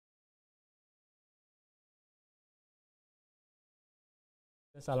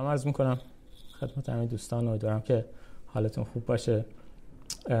سلام عرض میکنم خدمت همه دوستان. امیدوارم که حالتون خوب باشه.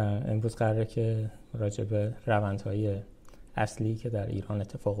 امروز قراره که راجع به روندهای اصلی که در ایران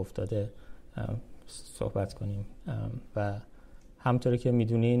اتفاق افتاده صحبت کنیم و همونطوری که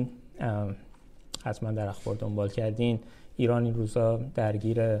میدونین، حتما در اخبار دنبال کردین، ایران این روزا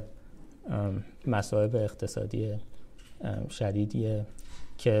درگیر مصائب اقتصادی شدیدیه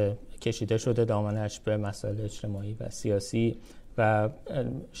که کشیده شده دامنش به مسائل اجتماعی و سیاسی و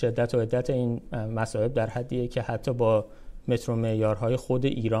شدت و عدت این مصائب در حدیه که حتی با متر و معیارهای خود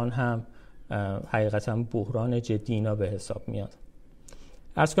ایران هم حقیقتا بحران جدی اینا به حساب میاد.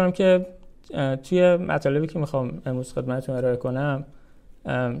 عرض کنم که توی مطالبی که میخوام امروز خدمتتون ارائه کنم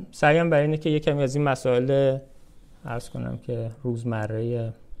سعیم بر اینه که یک کمی از این مسائل عرض کنم که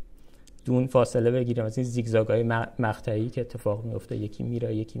روزمره دون فاصله بگیرم، از این زیگزاگ‌های مقطعی که اتفاق میفته، یکی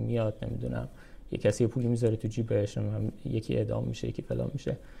میره یکی میاد، نمیدونم یک کسی پولی میذاره تو جیبش، یکی اعدام میشه یکی فلان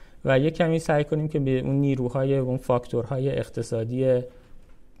میشه، و یک کمی سعی کنیم که به اون نیروهای اون فاکتورهای اقتصادی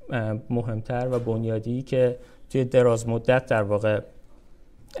مهمتر و بنیادی که توی دراز مدت در واقع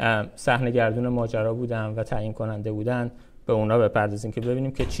صحنه گردون ماجرا بودن و تعیین کننده بودن به اونا بپردازیم که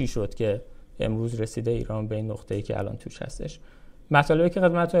ببینیم که چی شد که امروز رسیده ایران به این نقطه‌ای که الان توش هستش. مطالبی که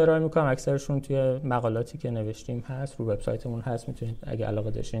خدمتتون ارائه میکنم اکثرشون توی مقالاتی که نوشتیم هست، رو وبسایتمون هست، میتونید اگه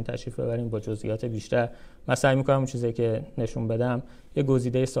علاقه داشتین تشریف ببرین با جزئیات بیشتر. من سعی میکنم اون چیزی که نشون بدم یه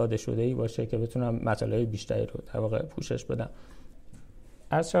گزیده ساده شده‌ای باشه که بتونم مطالب بیشتری رو در واقع پوشش بدم.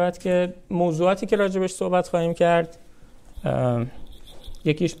 عرض شود که موضوعاتی که راجبش صحبت خواهیم کرد،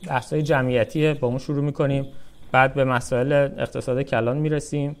 یکیش بحث‌های جمعیتیه، با اون شروع میکنیم، بعد به مسائل اقتصاد کلان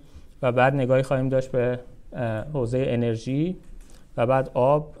میرسیم و بعد نگاهی خواهیم داشت به حوزه انرژی و بعد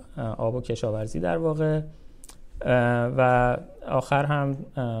آب و کشاورزی در واقع، و آخر هم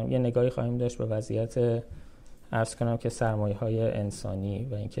یه نگاهی خواهیم داشت به وضعیت عرض کنم که سرمایه‌های انسانی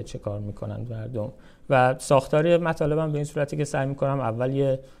و اینکه چه کار میکنن مردم و ساختار مطالبم به این صورتی که سعی میکنم اول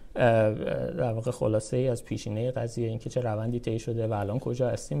یه در واقع خلاصه ای از پیشینه قضیه، اینکه چه روندی طی شده و الان کجا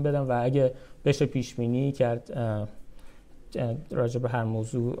هستیم بدم و اگه بشه پیش بینی کرد راجع به هر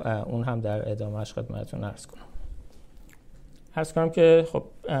موضوع اون هم در ادامهش خدمتتون عرض کنم. عرض کنم که خب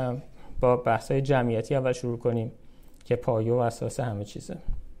با بحث‌های جمعیتی اول شروع کنیم که پایه و اساس همه چیزه.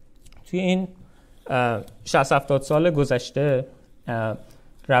 توی این 60-70 سال گذشته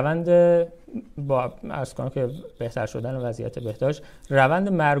روند با عرض کنم که بهتر شدن وضعیت بهداشت، روند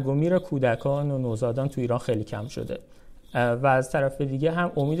مرگ و میر کودکان و نوزادان تو ایران خیلی کم شده و از طرف دیگه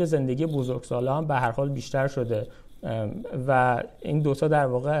هم امید زندگی بزرگسالان هم به هر حال بیشتر شده و این دوتا در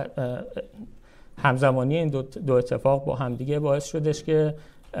واقع همزمانی این دو اتفاق با همدیگه باعث شدش که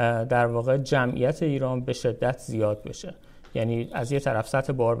در واقع جمعیت ایران به شدت زیاد بشه. یعنی از یه طرف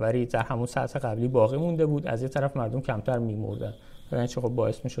سطح باروری در همون سطح قبلی باقی مونده بود، از یه طرف مردم کمتر می‌مردن و این چه خب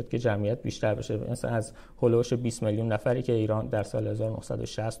باعث می‌شد که جمعیت بیشتر بشه. مثلا از هولوش 20 میلیون نفری که ایران در سال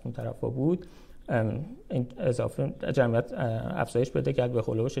 1960 اون طرفا بود، این اضافه جمعیت افزایش پیدا کرد به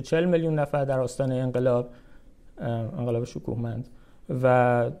هولوش 40 میلیون نفر در آستانه انقلاب شکوهمند و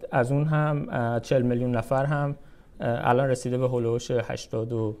از اون هم 40 میلیون نفر هم الان رسیده به هولوش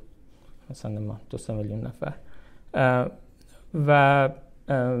 80 و مثلا 2 میلیون نفر و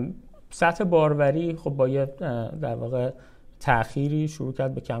سطح باروری خب با یه در واقع تأخیری شروع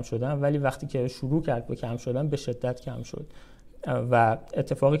کرد به کم شدن، ولی وقتی که شروع کرد به کم شدن به شدت کم شد و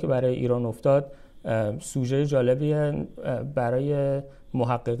اتفاقی که برای ایران افتاد سوژه جالبیه برای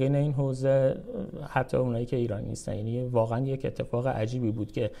محققین این حوزه، حتی اونایی که ایرانی نیستن. یعنی واقعا یک اتفاق عجیبی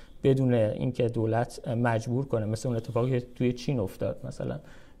بود که بدون اینکه دولت مجبور کنه، مثل اون اتفاقی که توی چین افتاد مثلا،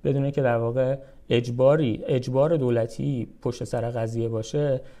 بدون اینکه در واقع اجبار دولتی پشت سر قضیه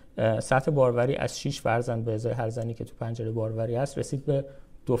باشه، سطح باروری از 6 فرزند به ازای هر زنی که تو پنجره باروری هست رسید به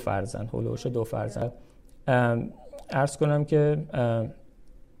 2 فرزند، هولوش 2 فرزند. عرض کنم که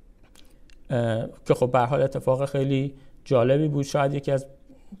خب به هر حال اتفاق خیلی جالبی بود، شاید یکی از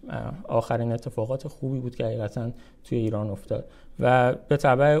آخرین اتفاقات خوبی بود که حقیقتا توی ایران افتاد و به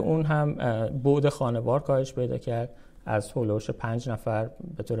تبع اون هم بعد خانوار کاهش پیدا کرد، از هولوش 5 نفر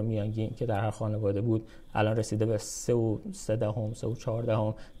به طور میانگین که در هر خانواده بود الان رسیده به 3.3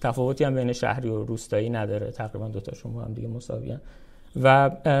 3.4. تفاوتی هم بین شهری و روستایی نداره، تقریبا دوتاشون با هم دیگه مساویان.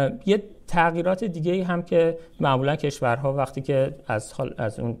 و یه تغییرات دیگه هم که معمولا کشورها وقتی که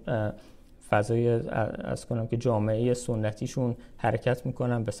از اون فضای از کنم که جامعه سنتیشون حرکت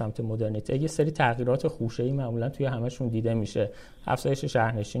میکنن به سمت مدرنیته، یه سری تغییرات خوشه‌ای معمولا توی همشون دیده میشه. افزایش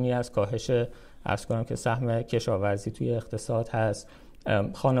شهرنشینی از کاهش از کنم که سهم کشاورزی توی اقتصاد هست،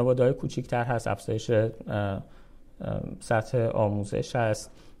 خانواده‌های کوچیک‌تر هست، افزایش سطح آموزش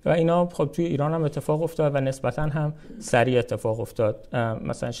هست و اینا خب توی ایران هم اتفاق افتاد و نسبتاً هم سریع اتفاق افتاد.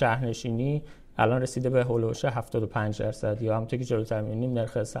 مثلا شهرنشینی الان رسیده به هولوش 75% یا همونطور که جلوتر می‌بینیم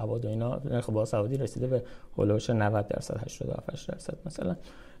نرخ سواد و اینا، نرخ باسوادی رسیده به هولوش 90%، 87% مثلا.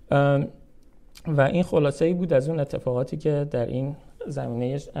 و این خلاصه‌ای بود از اون اتفاقاتی که در این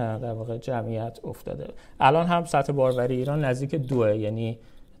زمینه در واقع جمعیت افتاده. الان هم سطح باروری ایران نزدیک 2، یعنی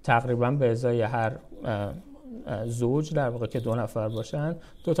تقریبا به ازای هر زوج در واقع که 2 نفر باشن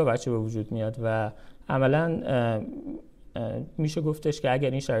 2 تا بچه به وجود میاد و عملاً میشه گفتش که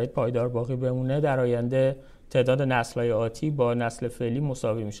اگر این شرایط پایدار باقی بمونه در آینده تعداد نسل‌های آتی با نسل فعلی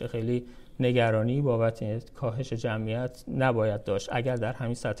مساوی میشه. خیلی نگرانی بابت کاهش جمعیت نباید داشت اگر در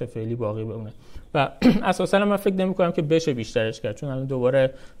همین سطح فعلی باقی بمونه و اساساً من فکر نمی‌کنم که بشه بیشترش کرد، چون الان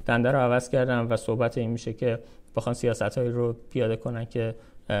دوباره دنده رو عوض کردم و صحبت این میشه که بخوان سیاست‌هایی رو پیاده کنن که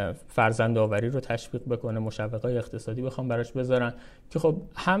فرزندآوری رو تشویق بکنه، مشوق‌های اقتصادی بخوام براش بذارن که خب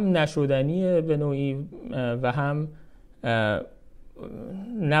هم نشدنیه به نوعی و هم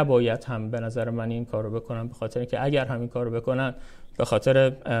نباید هم به نظر من این کارو بکنن، به خاطر اینکه اگر همین کارو بکنن به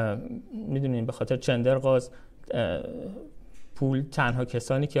خاطر میدونین به خاطر چندرغاز پول تنها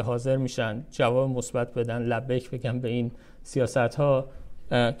کسانی که حاضر میشن جواب مثبت بدن، لبیک بگن به این سیاست‌ها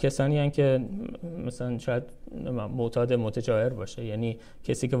کسانی هستند که مثلا شاید معتاد متجاور باشه، یعنی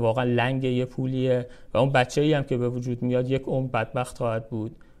کسی که واقعا لنگ یه پولیه و اون بچه‌ای هم که به وجود میاد یک عمر بدبخت خواهد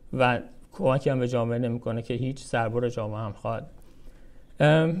بود و کمکی هم به جامعه نمیکنه که هیچ سربار جامعه هم خواهد.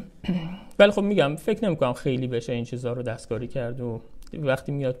 ولی خب میگم فکر نمیکنم خیلی بشه این چیزها رو دستکاری کرد و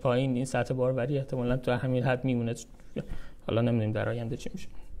وقتی میاد پایین این سطح باروری احتمالاً تو همین حد میمونه. حالا نمیدونیم در آینده چی میشه.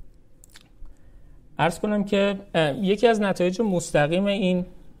 عرض کنم که یکی از نتایج مستقیم این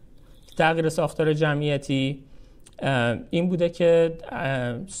تغییر ساختار جمعیتی این بوده که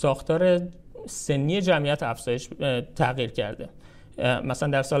ساختار سنی جمعیت افزایش تغییر کرده. مثلا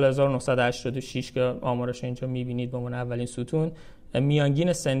در سال 1986 که آمارش اینجا میبینید به عنوان اولین ستون،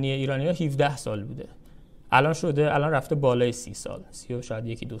 میانگین سنی ایرانی‌ها 17 سال بوده. الان رفته بالای 30 سال، 30 و شاید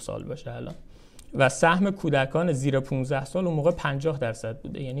 1-2 سال باشه الان. و سهم کودکان زیر 15 سال اون موقع 50%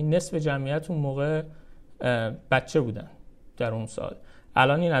 بوده، یعنی نصف جمعیت اون موقع بچه بودن در اون سال.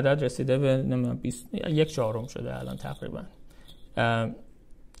 الان این عدد رسیده به 1/4 شده الان تقریبا.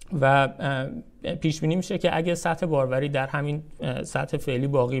 و پیش بینی میشه که اگه سطح باروری در همین سطح فعلی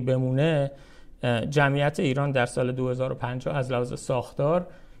باقی بمونه، جمعیت ایران در سال 2050 از لحاظ ساختار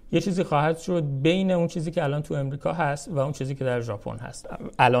یه چیزی خواهد شد بین اون چیزی که الان تو امریکا هست و اون چیزی که در ژاپن هست.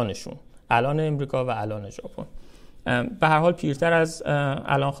 الان امریکا و الان ژاپن به هر حال پیرتر از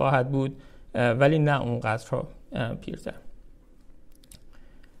الان خواهد بود، ولی نه اونقدر پیرتر.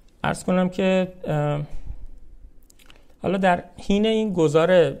 عرض کنم که حالا در حین این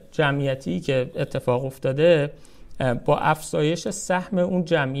گذار جمعیتی که اتفاق افتاده با افزایش سهم اون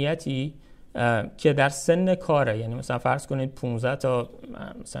جمعیتی که در سن کاره، یعنی مثلا فرض کنید 15 تا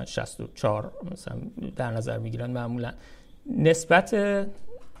مثلا 64 مثلا در نظر میگیرن معمولا، نسبت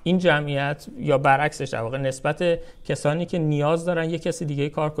این جمعیت یا برعکسش در واقع نسبت کسانی که نیاز دارن یک کسی دیگه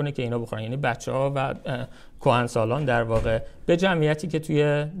کار کنه که اینا بخورن، یعنی بچه‌ها و کهنسالان در واقع، به جمعیتی که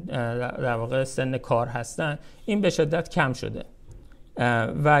توی در واقع سن کار هستن، این به شدت کم شده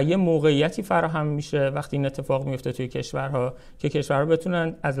و یه موقعیتی فراهم میشه وقتی این اتفاق میفته توی کشورها که کشورها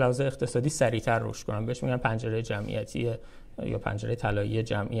بتونن از لحاظ اقتصادی سریعتر رشد کنن. بهش میگن پنجره جمعیتی یا پنجره طلایی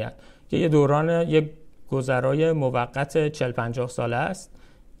جمعیت، که یه دوران یه گذرای موقت 40-50 ساله است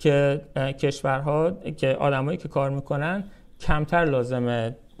که کشورها که آدمایی که کار میکنن کمتر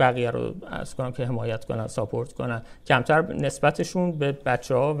لازمه بقیه رو از کنم که حمایت کنن، ساپورت کنن، کمتر نسبتشون به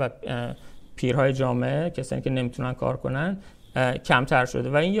بچه‌ها و پیرهای جامعه، کسانی که نمیتونن کار کنن، کمتر شده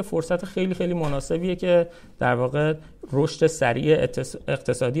و این یه فرصت خیلی خیلی مناسبیه که در واقع رشد سریع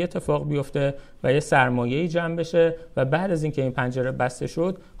اقتصادی اتفاق بیفته و یه سرمایه‌ای جمع بشه و بعد از اینکه این پنجره بسته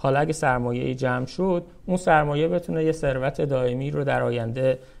شد، حالا اگه سرمایه‌ای جمع شد، اون سرمایه بتونه یه ثروت دائمی رو در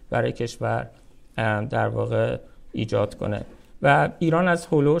آینده برای کشور در واقع ایجاد کنه. و ایران از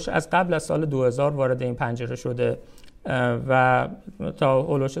هولوش از قبل از سال 2000 وارد این پنجره شده و تا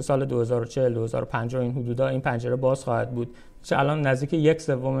هولوش سال 2040-2050 این حدودا این پنجره باز خواهد بود، چه الان نزدیک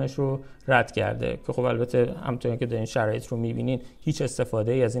 1/3 رو رد کرده که خب البته همونطور که در این شرایط رو می‌بینین هیچ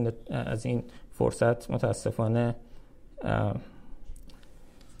استفاده ای از این فرصت متاسفانه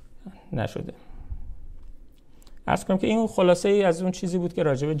نشده. عرض کنم که این خلاصه ای از اون چیزی بود که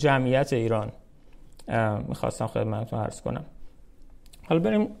راجع به جمعیت ایران می‌خواستم خدمتتون عرض کنم. حالا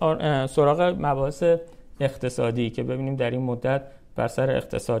بریم سراغ مباحث اقتصادی که ببینیم در این مدت بر سر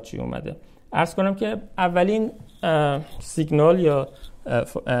اقتصاد چی اومده. عرض کنم که اولین سیگنال یا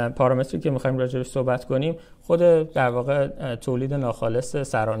پارامتری که می‌خوایم راجعش صحبت کنیم خود در واقع تولید ناخالص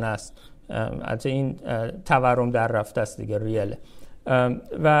سرانه است. البته این تورم در رفته است دیگه، ریاله.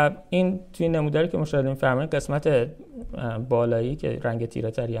 و این توی نموداری که مشاهده می‌فرمایید قسمت بالایی که رنگ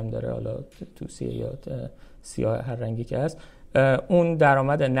تیره تری هم داره، حالا توسیه یا سیاه هر رنگی که هست، اون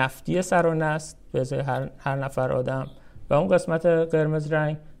درآمد نفتی سرانه است به ازای هر نفر آدم، و اون قسمت قرمز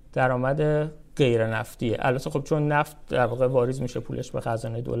رنگ درآمد غیر نفتیه. البته خب چون نفت در واقع واریز میشه پولش به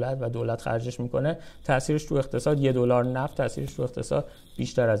خزانه دولت و دولت خرجش میکنه، تاثیرش تو اقتصاد $1 نفت تاثیرش تو اقتصاد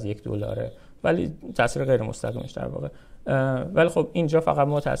بیشتر از $1، ولی تاثیر غیر مستقیمش در واقع. ولی خب اینجا فقط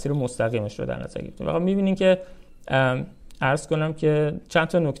ما تاثیر مستقیمش رو در نظر گرفتیم. واقعا میبینین که عرض کنم که چند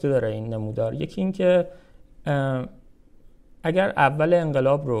تا نکته داره این نمودار. یکی این که اگر اول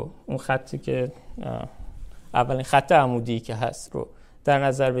انقلاب رو، اون خطی که اولین خط عمودی که هست رو در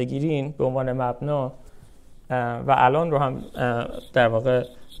نظر بگیرین به عنوان مبنا و الان رو هم در واقع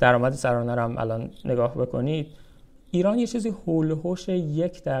درآمد سرانه رو هم الان نگاه بکنید، ایران یه چیزی هول و هوش 1%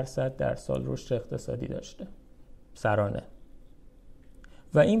 در سال رشد اقتصادی داشته سرانه،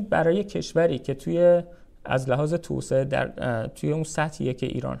 و این برای کشوری که توی از لحاظ توسعه توی اون سطحیه که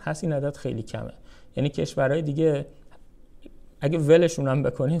ایران هست این عدد خیلی کمه. یعنی کشورهای دیگه اگه ولشون هم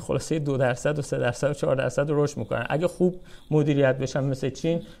بکنین خلاصه 2% و 3% و 4% رو رشد میکنن. اگه خوب مدیریت بشن مثل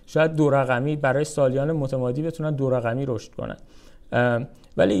چین شاید 2 رقمی برای سالیان متمادی بتونن 2 رقمی رشد کنن.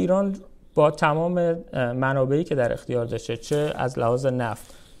 ولی ایران با تمام منابعی که در اختیار داشته، چه از لحاظ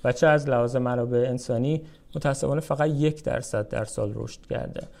نفت و چه از لحاظ منابع انسانی، متاسفانه فقط 1% در سال رشد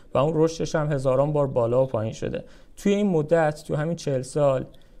کرده و اون رشدش هم هزاران بار بالا و پایین شده. توی این مدت، تو همین 40 سال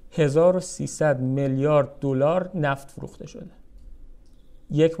 1300 میلیارد دلار نفت فروخته شده.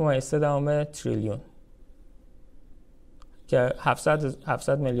 1.3 تریلیون که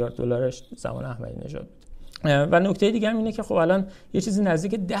 700 میلیارد دلارش زمان احمدی نژاد بود. و نکته دیگه هم اینه که خب الان یه چیزی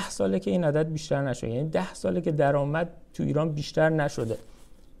نزدیک 10 ساله که این عدد بیشتر نشده، یعنی 10 ساله که درآمد تو ایران بیشتر نشده.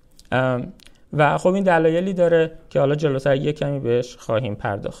 و خب این دلایلی داره که حالا جلوتر یک کمی بهش خواهیم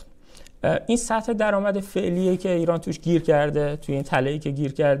پرداخت. این سطح درآمد فعلیه که ایران توش گیر کرده، توی این تله‌ای که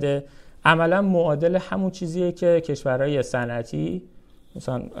گیر کرده، عملاً معادل همون چیزیه که کشورهای صنعتی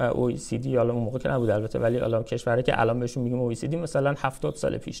مثلا OECD، حالا اون موقع که نبود البته، ولی حالا کشورهایی که الان بهشون میگیم OECD مثلا 70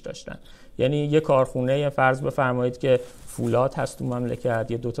 سال پیش داشتن. یعنی یه کارخونه فرض بفرمایید که فولاد هست تو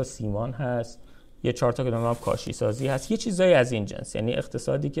مملکت، یه 2 تا سیمان هست، یه 4 تا کدوم کاشی سازی هست، یه چیزایی از این جنس. یعنی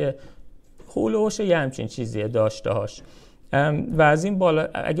اقتصادی که هول و هوش یه همچین چیزیه داشته‌هاش. و از این بالا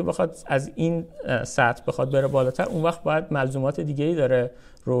اگه بخواد از این سطح بخواد بره بالاتر، اون وقت باید ملزومات دیگه‌ای داره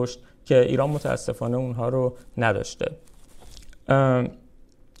رشد که ایران متاسفانه اونها رو نداشته.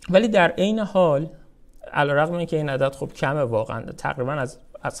 ولی در عین حال علیرغم اینکه این عدد خب کمه واقعا، تقریبا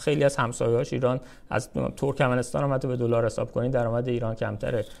از خیلی از همسایه‌هاش ایران، از ترکمنستان هم به دلار حساب کنید درآمد ایران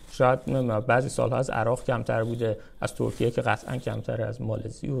کمتره، شاید بعضی سال‌ها از عراق کمتر بوده، از ترکیه که قطعا کمتره، از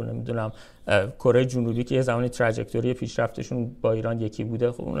مالزی و نمیدونم کره جنوبی که یه زمانی تراجکتوری پیشرفتشون با ایران یکی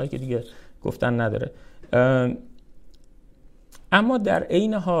بوده، خب اونایی که دیگه گفتن نداره. اما در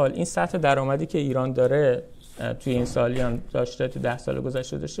عین حال این سطح درآمدی که ایران داره توی این سالیان داشته، تو 10 سال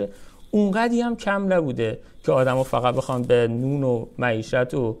گذشته داشته، اونقدی هم کم نبوده که آدمو فقط بخوان به نون و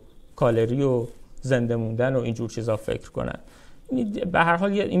معیشت و کالری و زنده موندن و اینجور چیزا فکر کنن. به هر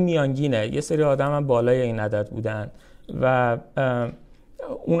حال این میانگینه، یه سری آدم هم بالای این عدد بودن و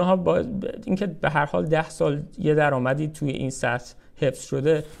اونها با اینکه به هر حال 10 سال یه درآمدی توی این سطح حفظ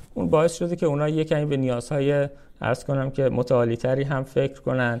شده، اون باعث شده که اونها یه کمی به نیازهای عرض کنم که متعالی‌تری هم فکر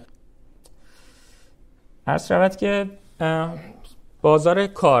کنن. عرض شود که بازار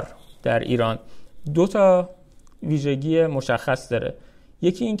کار در ایران 2 تا ویژگی مشخص داره.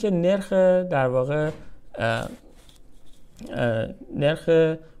 یکی این که در واقع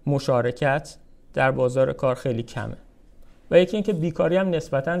نرخ مشارکت در بازار کار خیلی کمه و یکی این که بیکاری هم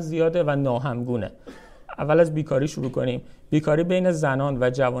نسبتاً زیاده و ناهمگونه. اول از بیکاری شروع کنیم. بیکاری بین زنان و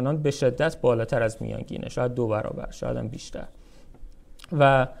جوانان به شدت بالاتر از میانگینه، شاید 2 برابر، شاید هم بیشتر.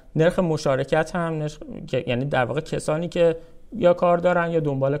 و نرخ مشارکت هم یعنی در واقع کسانی که یا کار دارن یا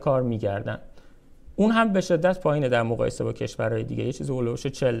دنبال کار میگردن، اون هم به شدت پایینه در مقایسه با کشورهای دیگه، یه چیز هولوش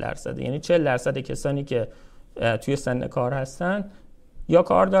 40%. یعنی 40% کسانی که توی سن کار هستن یا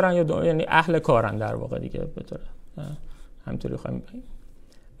کار دارن یا یعنی اهل کارن در واقع دیگه، به طور همینطوری خواهیم بگیم.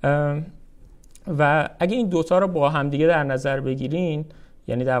 و اگه این دوتا رو با هم دیگه در نظر بگیرین،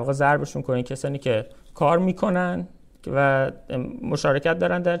 یعنی در واقع ضربشون کنین کسانی که کار میکنن و مشارکت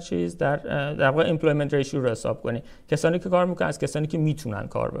دارن در در واقع ایمپلویمنت ریشیو رو حساب کنین، کسانی که کار میکنن از کسانی که میتونن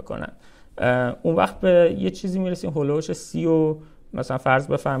کار بکنن، اون وقت به یه چیزی میرسیم هولوش 30 و مثلا فرض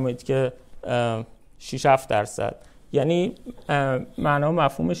بفرمایید که 6-7%. یعنی معنا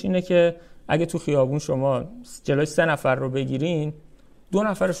مفهومش اینه که اگه تو خیابون شما جلوی 3 نفر رو بگیرین، 2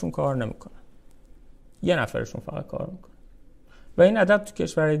 نفرشون کار نمیکنن، 1 نفرشون فقط کار میکنه. و این عدد تو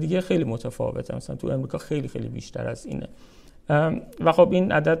کشورهای دیگه خیلی متفاوته، مثلا تو امریکا خیلی خیلی بیشتر از اینه. و خب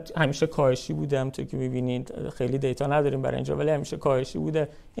این عدد همیشه کاهشی بوده، همونطور که می‌بینید خیلی دیتا نداریم برای اینجا، ولی همیشه کاهشی بوده.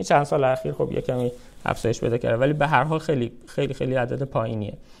 این چند سال اخیر خب یه کمی افزایش پیدا کرده، ولی به هر حال خیلی خیلی خیلی عدد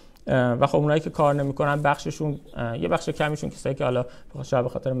پایینیه. و خب اونایی که کار نمی‌کنن بخششون، یه بخش کمیشون کسایی که حالا شاید به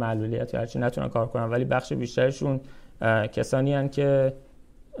خاطر معلولیت یا هرچی نتونن کار کنن، ولی بخش بیشترشون کسانی هستن که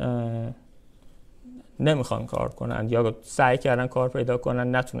نمیخوان کار کنن یا سعی کردن کار پیدا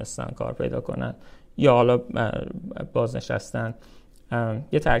کنن نتونستن کار پیدا کنن یا حالا بازنشستن.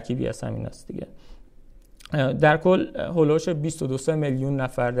 یه ترکیبی از همین است دیگه. در کل هولوش 22 میلیون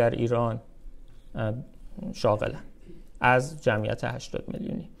نفر در ایران شاغلن از جمعیت 80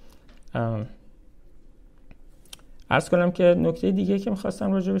 میلیونی. عرض کنم که نکته دیگه که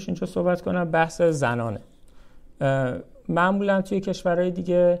میخواستم راجبش اینجا صحبت کنم بحث زنانه. معمولا توی کشورهای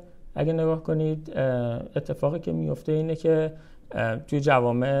دیگه اگه نگاه کنید اتفاقی که میفته اینه که توی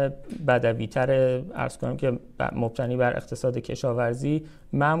جوامع بدوی‌تر، عرض کنم که مبتنی بر اقتصاد کشاورزی،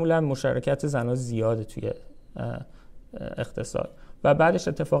 معمولا مشارکت زن‌ها زیاده توی اقتصاد و بعدش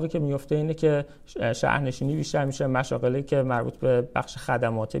اتفاقی که میفته اینه که شهرنشینی بیشتر میشه، مشاغلی که مربوط به بخش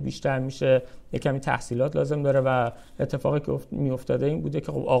خدمات بیشتر میشه، یه کمی تحصیلات لازم داره و اتفاقی که میافتاده این بوده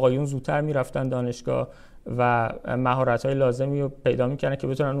که خب آقایون زودتر میرفتن دانشگاه و مهارت‌های لازمی رو پیدا می‌کردن که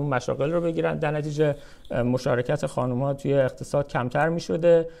بتونن اون مشاغل رو بگیرن. در نتیجه مشارکت خانم‌ها توی اقتصاد کمتر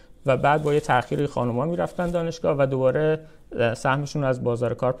می‌شده و بعد با یه تأخیری خانم‌ها میرفتن دانشگاه و دوباره سهمشون از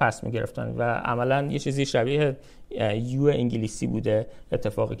بازار کار پس می‌گرفتن و عملاً یه چیزی شبیه یو انگلیسی بوده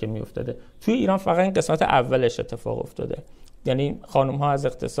اتفاقی که می‌افتاده. توی ایران فقط این قسمت اولش اتفاق افتاده، یعنی خانم‌ها از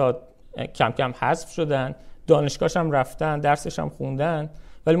اقتصاد کم کم حذف شدن، دانشگاهش هم رفتن، درسش هم خوندن،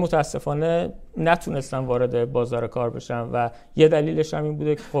 ولی متاسفانه نتونستن وارد بازار کار بشن و یه دلیلش هم این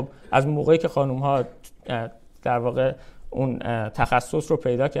بوده که خب از موقعی که خانم‌ها در واقع اون تخصص رو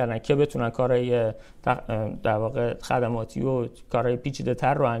پیدا کردن که بتونن کارهای در واقع خدماتی و کارهای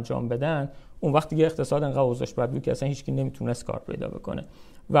پیچیده‌تر رو انجام بدن، اون وقت دیگه اقتصاد انقدر اوضاعش بد بود که اصلا هیچکی نمیتونست کار پیدا بکنه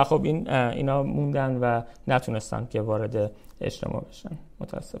و خب اینا موندن و نتونستن که وارد اجتماع بشن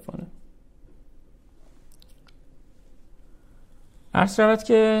متاسفانه. عرض شود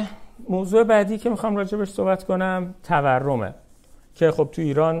که موضوع بعدی که میخوام راجبش صحبت کنم تورمه که خب تو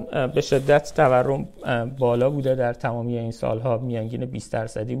ایران به شدت تورم بالا بوده در تمامی این سالها، میانگین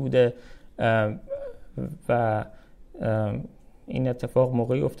 20% بوده و این اتفاق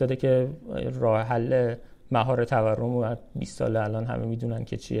موقعی افتاده که راه حل مهار تورم و 20 سال الان همه میدونن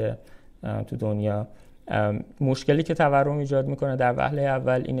که چیه تو دنیا. مشکلی که تورم ایجاد میکنه در وهله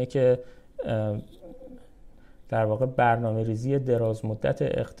اول اینه که در واقع برنامه ریزی دراز مدت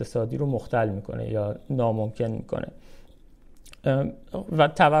اقتصادی رو مختل میکنه یا ناممکن میکنه و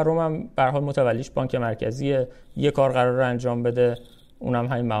تورم هم به هر حال متولیش بانک مرکزیه، یه کار قراره انجام بده، اونم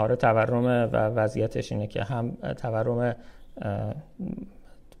همین مهار تورمه و وضعیتش اینه که هم تورم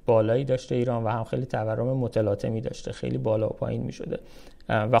بالایی داشته ایران و هم خیلی تورم متلاطمی داشته، خیلی بالا و پایین میشده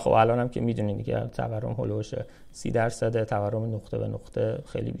و خب الان هم که میدونید دیگه تورم هولوش 30%، تورم نقطه به نقطه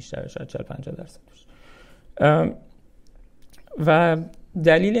خیلی بیشتره، شاید 40-50% باشه. و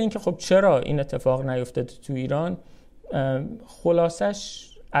دلیل این که خب چرا این اتفاق نیفتاد تو ایران، خلاصش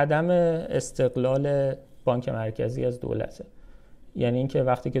عدم استقلال بانک مرکزی از دولته. یعنی اینکه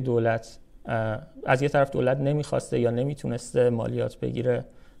وقتی که دولت از یه طرف دولت نمیخواسته یا نمیتونسته مالیات بگیره،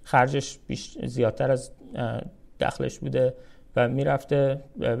 خرجش زیادتر از دخلش بوده و میرفته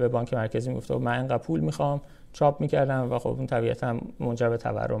به بانک مرکزی میگفته من اینقدر پول میخوام، چاپ میکردن و خب اون طبیعتا منجر به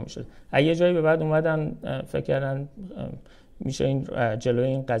تورم میشد. از یه جایی به بعد اومدن فکر کردن میشه این جلوی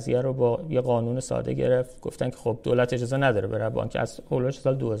این قضیه رو با یه قانون ساده گرفت. گفتن که خب دولت اجازه نداره بره بانک، از هولوش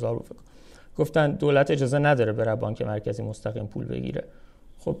سال 2000 رو فکر کنم گفتن دولت اجازه نداره بره بانک مرکزی مستقیم پول بگیره.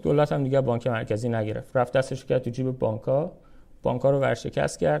 خب دولت هم دیگه بانک مرکزی نگرفت، رفت دستش کرد تو جیب بانک‌ها رو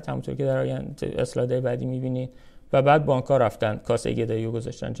ورشکست کرد، همونطور که در اسلایدهای بعدی می‌بینید، و بعد بانک‌ها رفتن کاسه گدایی رو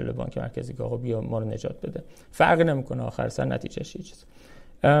گذاشتن جلوی بانک مرکزی که آقا بیا ما رو نجات بده. فرقی نمی‌کنه آخر سر نتیجهش یه چیز.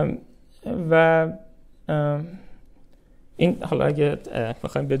 و این حالا اگه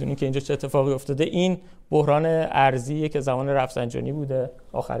بخوایم بدونیم که اینجا چه اتفاقی افتاده، این بحران ارزیه که زمان رفسنجانی بوده،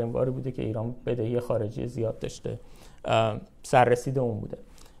 آخرین باری بوده که ایران بدهی خارجی زیاد داشته، سررسید اون بوده.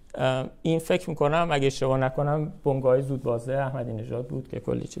 این فکر میکنم اگه اشتباه نکنم بنگاه زودبازده احمدی نژاد بود که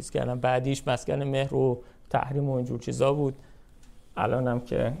کلی چیز کردن، بعدیش مسکن مهر و تحریم و اینجور چیزا بود. الان هم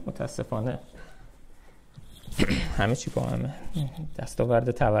که متاسفانه همه چی با همه،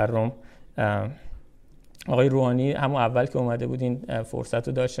 دستاورد تورم آقای روحانی همون اول که اومده بود این فرصت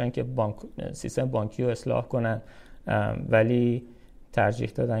رو داشتن که سیستم بانکی رو اصلاح کنن، ولی ترجیح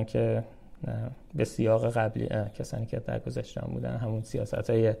دادن که به سیاق قبلی کسانی که در گذشته بودن همون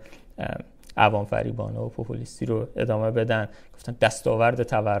سیاست‌های عوام فریبانه و پوپولیستی رو ادامه بدن. گفتن دستاورد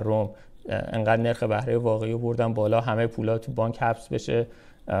تورم، انقدر نرخ بهره واقعی رو بردن بالا همه پولا تو بانک حبس بشه،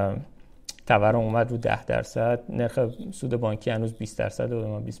 تورم اومد رو 10%، نرخ سود بانکی هنوز 20%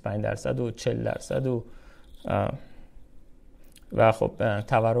 و 25% و 40% و خب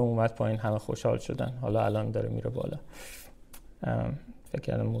تورم اومد پایین، همه خوشحال شدن. حالا الان داره میره بالا. فکر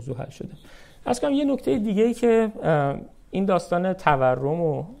کردم موضوع حل شده. از کنم یه نکته دیگه ای که این داستان تورم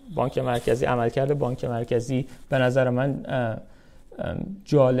و بانک مرکزی، عملکرد بانک مرکزی به نظر من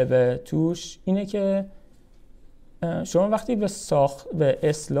جالبه توش، اینه که شما وقتی به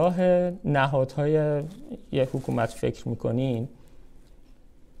اصلاح نهادهای یک حکومت فکر میکنین،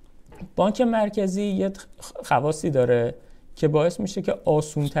 بانک مرکزی یه خواصی داره که باعث میشه که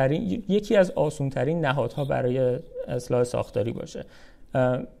یکی از آسونترین نهادها برای اصلاح ساختاری باشه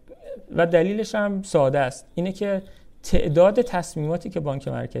و دلیلش هم ساده است، اینه که تعداد تصمیماتی که بانک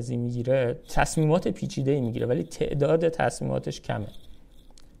مرکزی میگیره تصمیمات پیچیده‌ای میگیره ولی تعداد تصمیماتش کمه،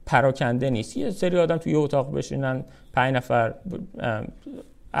 پراکنده نیست. یه سری آدم توی اتاق بشینن 5 نفر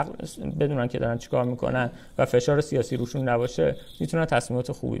بدونن که دارن چیکار میکنن و فشار سیاسی روشون نباشه، میتونن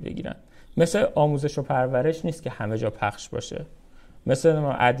تصمیمات خوبی بگیرن. مثل آموزش و پرورش نیست که همه جا پخش باشه، مثل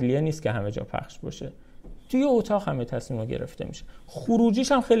عدلیه نیست که همه جا پخش باشه. توی اتاق همه تصمیمات گرفته میشه.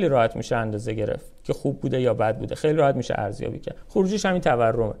 خروجیش هم خیلی راحت میشه اندازه گرفت که خوب بوده یا بد بوده، خیلی راحت میشه ارزیابی کرد. خروجیش همین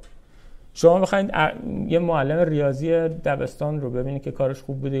تورمه. شما بخواید یه معلم ریاضی دبستان رو ببینید که کارش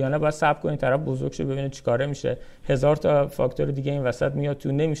خوب بوده یا نه، باید صبر کنید طرف بزرگ شه ببینید چیکاره میشه. 1000 تا فاکتور دیگه این وسط میاد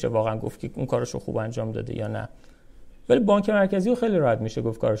تو، نمیشه واقعا گفت که اون کارش رو خوب انجام داده یا نه. ولی بانک مرکزی رو خیلی راحت میشه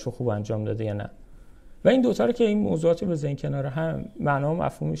گفت کارش رو خوب انجام داده یا نه. و این دو تا رو که این موضوعات رو بزنین کنار هم، معنا و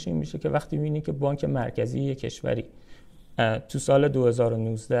مفهومش این میشه که وقتی میبینید که بانک مرکزی یک کشوری تو سال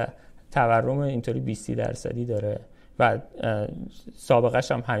 2019 تورم اینطوری 20% داره و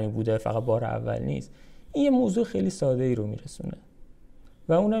سابقه‌اش هم همین بوده، فقط بار اول نیست، این یه موضوع خیلی ساده‌ای رو میرسونه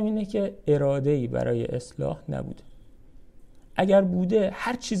و اونم اینه که اراده‌ای برای اصلاح نبوده. اگر بوده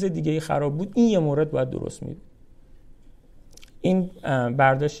هر چیز دیگه‌ای خراب بود، این یه مورد باید درست می بود. این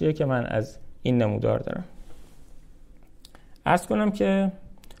برداشتیه که من از این نمودار دارم. عرض کنم که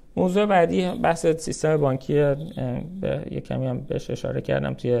موضوع بعدی بحث سیستم بانکی، یه کمی هم بهش اشاره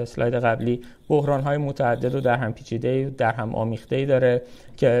کردم توی اسلاید قبلی. بحران‌های متعدد و در هم پیچیده‌ای و در هم آمیخته‌ای داره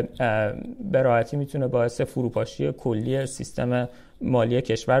که به راحتی میتونه باعث فروپاشی کلی سیستم مالی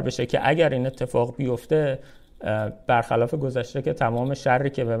کشور بشه که اگر این اتفاق بیفته، برخلاف گذشته که تمام شری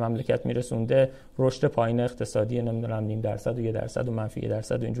که به مملکت میرسونده رشد پایین اقتصادی نمیدونم 0.5% و 1% و منفی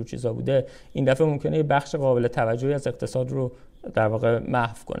 1% و اینجور چیزا بوده، این دفعه ممکنه یه بخش قابل توجهی از اقتصاد رو در واقع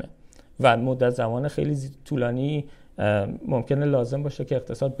محو کنه و مدت زمان خیلی طولانی ممکنه لازم باشه که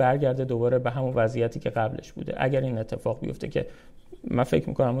اقتصاد برگرده دوباره به همون وضعیتی که قبلش بوده. اگر این اتفاق بیفته که من فکر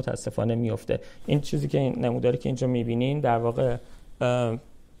میکنم متاسفانه میفته، این چیزی که این نموداری که اینجا میبینین در واقع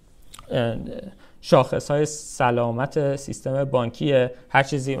شاخص‌های سلامت سیستم بانکی هر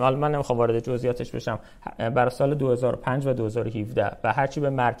چیزی، من نمیخوام وارد جزئیاتش بشم، برای سال 2005 و 2017 و هر چی به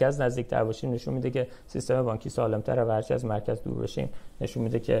مرکز نزدیک‌تر باشیم نشون میده که سیستم بانکی سالم‌تره و هر چی از مرکز دور بشیم نشون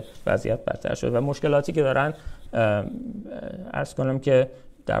میده که وضعیت بدتر شده و مشکلاتی که دارن عرض کنم که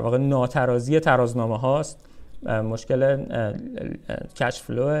در واقع ناترازی ترازنامه هاست، مشکل کش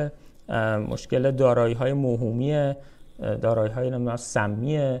فلو، مشکل دارایی‌های موهومی، دارایی‌های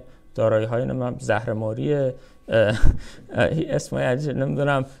سمی، دارایی‌های زهرماری، اسم عجیب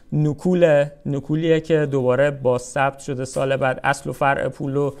نمیدونم، نکولیه که دوباره با ثبت شده سال بعد، اصل و فرع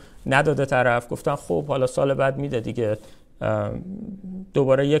پولو نداده طرف، گفتن خب حالا سال بعد میده دیگه،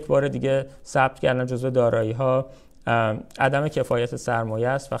 دوباره یک بار دیگه ثبت کردن جزو دارایی‌ها. عدم کفایت سرمایه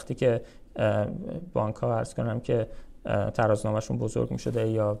است وقتی که بانک‌ها عرض کنم که ترازنامه‌شون بزرگ می‌شده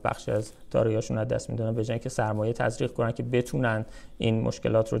یا بخشی از دارایی‌هاشون از دست میدونن، به جای اینکه سرمایه تزریق کنن که بتونن این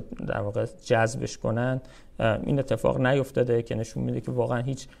مشکلات رو در واقع جذبش کنن، این اتفاق نیفتاده که نشون میده که واقعا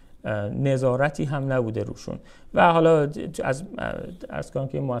هیچ نظارتی هم نبوده روشون. و حالا از عرض کنم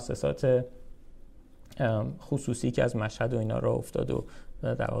که مؤسسات خصوصی که از مشهد و اینا راه افتاد و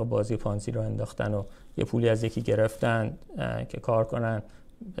در واقع بازی پانزی رو انداختن و یه پولی از یکی گرفتن که کار کنن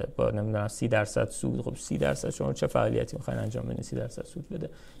با نمیدونم 30% سود. خب 30% شما چه فعالیتی میخواین انجام بدین 30% سود بده؟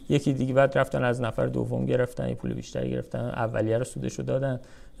 یکی دیگه بعد رفتن از نفر دوم گرفتن، یه پول بیشتری گرفتن، اولیه رو سودشو دادن،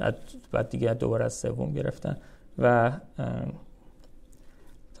 بعد دیگه دوباره از سوم گرفتن و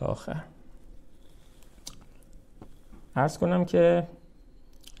تا آخر. عرض کنم که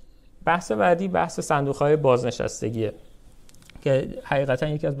بحث بعدی بحث صندوق‌های بازنشستگیه که حقیقتا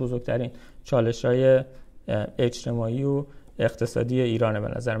یکی از بزرگترین چالش‌های اجتماعی و اقتصادی ایرانه به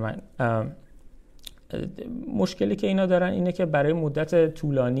نظر من. مشکلی که اینا دارن اینه که برای مدت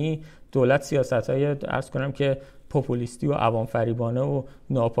طولانی دولت سیاست‌های عرض کنم که پوپولیستی و عوام فریبانه و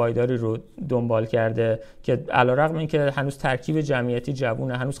ناپایداری رو دنبال کرده که علیرغم اینکه هنوز ترکیب جمعیتی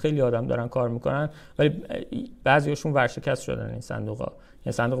جوونه، هنوز خیلی آدم دارن کار میکنن، ولی بعضیاشون ورشکست شدن. این صندوق‌ها،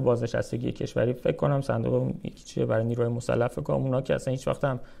 یعنی صندوق بازنشستگی کشوری فکر کنم صندوق یکی چیه برای نیروی مسلح فکر کنم، اونا که اصلا هیچ وقت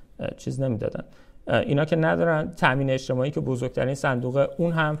هم چیز نمیدادن. اینا که ندارن، تامین اجتماعی که بزرگترین صندوق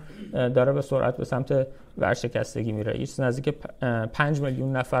اون هم داره به سرعت به سمت ورشکستگی میره. یه چیز نزدیک 5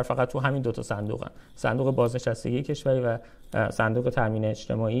 میلیون نفر فقط تو همین دو تا صندوقن، صندوق بازنشستگی کشوری و صندوق تامین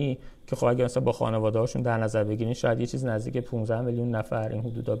اجتماعی، که خب اگه مثلا با خانواده‌هاشون در نظر بگیرین شاید یه چیز نزدیک 15 میلیون نفر، این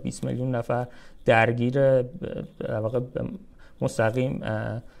حدودا 20 میلیون نفر درگیر در واقع مستقیم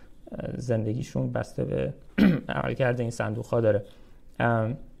زندگیشون بسته به عملکرد این صندوق‌ها داره.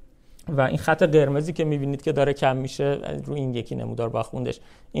 و این خط قرمزی که میبینید که داره کم میشه رو این یکی نمودار با خوندش،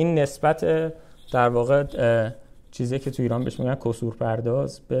 این نسبت در واقع چیزی که تو ایران بهش میگن کسور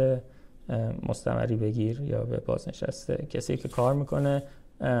پرداز به مستمری بگیر یا به بازنشسته، کسی که کار میکنه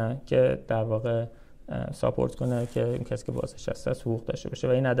که در واقع ساپورت کنه که این کسی که بازنشسته است حقوق داشته باشه.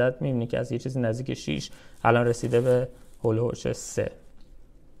 و این عدد میبینید که از یه چیزی نزدیک 6 الان رسیده به هولوش 3.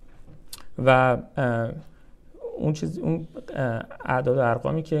 و اون اعداد و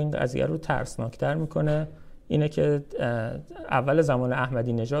ارقامی که این قضیه رو ترسناکتر میکنه اینه که اول زمان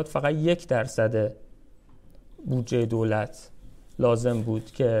احمدی نژاد فقط 1% بودجه دولت لازم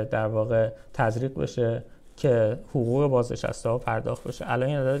بود که در واقع تزریق بشه که حقوق بازنشسته‌ها پرداخت بشه. الان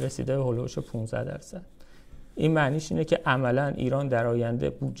این عدد رسیده به هولوش 15%. این معنیش اینه که عملاً ایران در آینده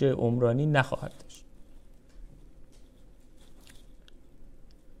بودجه عمرانی نخواهد داشت.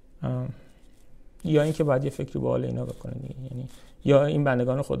 یا اینکه باید یه فکری به حال اینا بکنید، یعنی یا این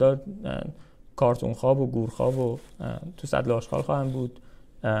بندگان خدا کارتون خواب و گور خواب و تو سطل آشغال خواهند بود،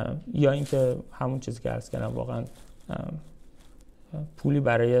 یا اینکه همون چیزی که عرض کردم واقعا پولی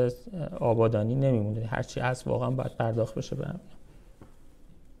برای آبادانی نمیمونه، هرچی هست واقعا باید پرداخت بشه به همین.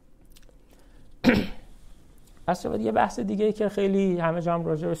 اصلا یه بحث دیگه که خیلی همه جا هم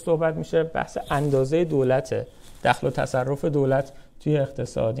راجع بهش صحبت میشه، بحث اندازه دولت، دخل و تصرف دولت توی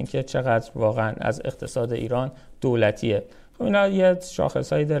اقتصاد، این که چقدر واقعا از اقتصاد ایران دولتیه. خب اینا یه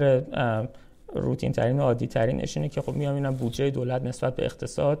شاخصایی داره، روتین ترین و عادی ترینش اینه که خب میام اینم بودجه دولت نسبت به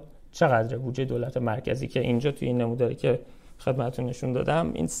اقتصاد چقدره، بودجه دولت مرکزی که اینجا توی این نموداری که خدمتتون نشون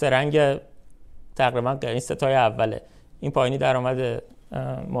دادم این سرنگ تقریبا این ستای اوله، این پایینی درآمد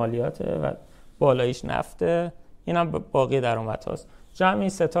مالیاته و بالاییش نفته، اینم باقی درآمدهاست. جمع این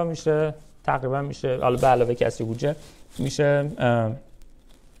ستا میشه تقریبا میشه، حالا به علاوه کسری بودجه میشه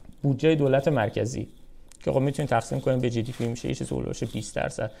بودجه دولت مرکزی که خب میتونید تقسیم کنید به جی دی پی، میشه یه چیزی هولوش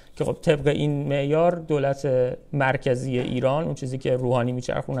 20%. که خب طبق این معیار دولت مرکزی ایران، اون چیزی که روحانی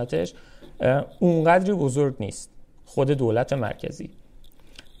میچرخونتش، اونقدری بزرگ نیست خود دولت مرکزی.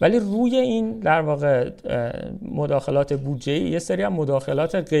 ولی روی این در واقع مداخلات بودجه‌ای یه سری هم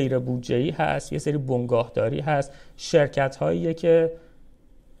مداخلات غیر بودجه‌ای هست، یه سری بنگاهداری هست، شرکت‌هایی که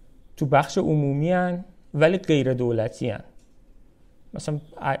تو بخش عمومی هن ولی غیر دولتی هن. مثلا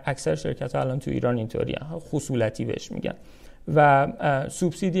اکثر شرکت‌ها الان تو ایران اینطوری هن، خصولتی بهش میگن. و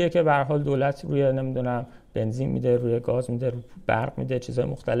سوبسیدیه که به هر حال دولت روی نمیدونم بنزین میده، روی گاز میده، روی برق میده، چیزای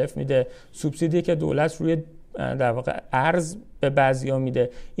مختلف میده. سوبسیدیه که دولت روی در واقع ارز به بعضیا میده.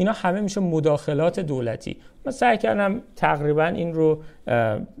 اینا همه میشه مداخلات دولتی. من سعی کردم تقریبا این رو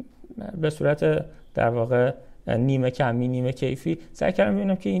به صورت در واقع نیمه کمی نیمه کیفی سعی کردم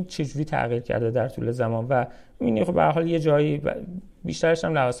ببینم که این چجوری تغییر کرده در طول زمان. و میبینی خب به هر حال یه جایی بیشترش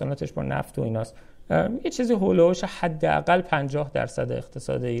هم نوساناتش با نفت و ایناست، یه چیزی هولوش حداقل 50%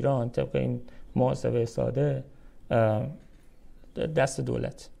 اقتصاد ایران طبق این محاسبه ساده دست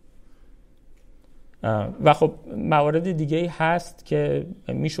دولت. و خب موارد دیگه هست که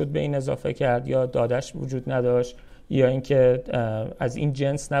میشد به این اضافه کرد، یا دادش وجود نداشت، یا اینکه از این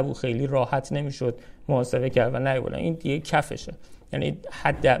جنس نبود، خیلی راحت نمیشد محاسبه کرد و نیوردن. این دیگه کفشه، یعنی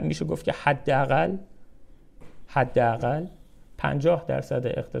میشه گفت که حداقل 50%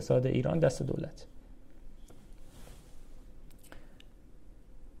 اقتصاد ایران دست دولت.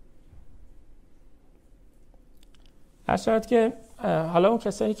 هر شاید که حالا اون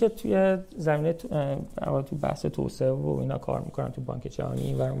کسایی که توی زمینه تو بحث توسعه و اینا کار میکنن تو بانک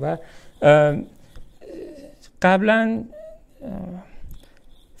جهانی و اونور، قبلا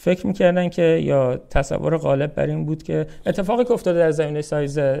فکر میکردن که یا تصور غالب بر این بود که اتفاقی که افتاده در زمینه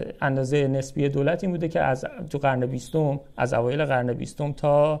سایز اندازه نسبی دولت این بوده که از تو قرن 20 از اوایل قرن 20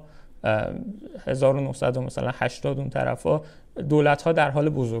 تا 1900 مثلا 80 اون طرفا دولت‌ها در حال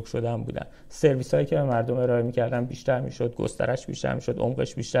بزرگ شدن بودن. سرویس‌هایی که به مردم ارائه می‌کردن بیشتر می‌شد، گسترش بیشتر می‌شد،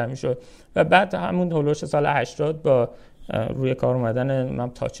 عمقش بیشتر می‌شد و بعد همون هولوش سال 80 با روی کار اومدن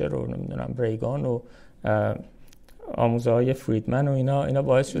من تاچر رو نمیدونم ریگان و آموزه‌های فریدمن و اینا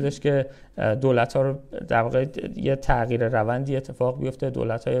باعث شدش که دولت‌ها رو در واقع یه تغییر روندی اتفاق بیفته،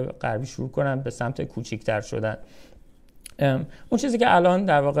 دولت‌های غربی شروع کنن به سمت کوچیک‌تر شدن. اون چیزی که الان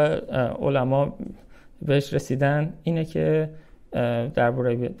در واقع علما بهش رسیدن اینه که در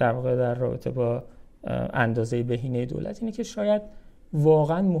واقع در رابطه با اندازه بهینه دولت اینه که شاید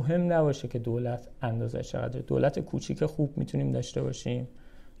واقعا مهم نباشه که دولت اندازه چقدره. دولت کوچیک خوب میتونیم داشته باشیم،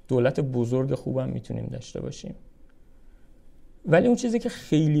 دولت بزرگ خوبم میتونیم داشته باشیم، ولی اون چیزی که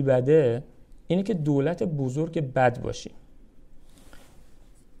خیلی بده اینه که دولت بزرگ بد باشیم.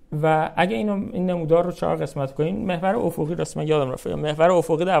 و اگه این نمودار رو 4 قسمت کنیم، محور افقی راست من یادم رفت، محور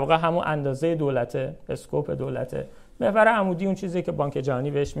افقی در واقع همون اندازه دولته، اسکوپ دولته. محور عمودی اون چیزی که بانک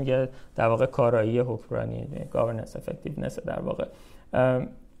جهانی بهش میگه در واقع کارایی حکمرانی، گاورننس افکتیونس در واقع.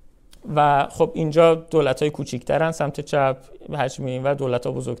 و خب اینجا دولت‌های کوچیک‌ترن، سمت چپ هرچی میریم و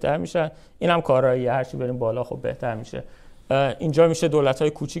دولت‌ها بزرگتر میشن. این هم کارایی، هرچی بریم بالا خب بهتر میشه. اینجا میشه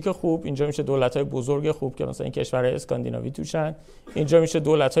دولت‌های کوچیک خوب، اینجا میشه دولت‌های بزرگ خوب که مثلا این کشورهای اسکاندیناوی توشن، اینجا میشه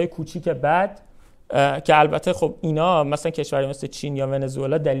دولت‌های کوچیک بد که البته خب اینا مثلا کشوری مثل چین یا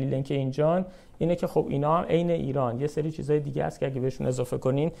ونزوئلا دلیل اینکه اینجان اینه که خب اینا هم عین ایران یه سری چیزای دیگه است که اگه بهشون اضافه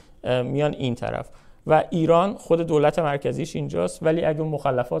کنین میان این طرف. و ایران خود دولت مرکزیش اینجاست، ولی اگه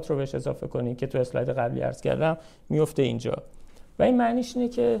مخلفات رو بهش اضافه کنین که تو اسلاید قبلی عرض کردم میفته اینجا. و این معنیش اینه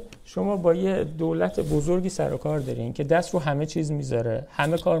که شما با یه دولت بزرگی سر و کار دارین که دست رو همه چیز میذاره،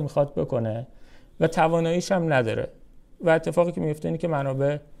 همه کار میخواد بکنه و تواناییش هم نداره و اتفاقی که میفته اینه که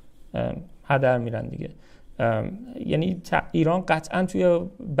منابع هدر میرن دیگه. یعنی ایران قطعا توی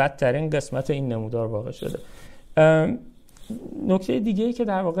بدترین قسمت این نمودار واقع شده. نکته دیگه‌ای که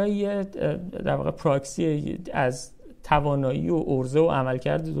در واقع پراکسی از توانایی و عرضه و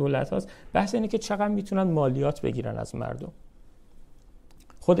عملکرد دولت هاست، بحث اینه که چقدر میتونن مالیات بگیرن از مردم.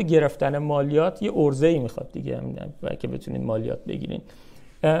 خود گرفتن مالیات یه عرضه‌ای میخواد دیگه که بتونین مالیات بگیرین.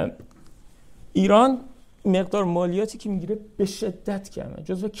 ایران مقدار مالیاتی که میگیره به شدت کمه،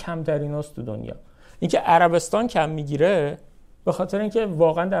 جزو کمتریناست تو دنیا. اینکه عربستان کم میگیره به خاطر اینکه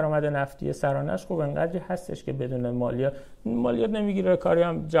واقعا درآمد نفتی سرانش خوب انقدری هستش که بدون مالیات نمیگیره، کاری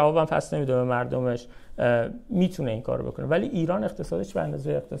هم جوابم پس نمیده به مردمش، میتونه این کارو بکنه. ولی ایران اقتصادش به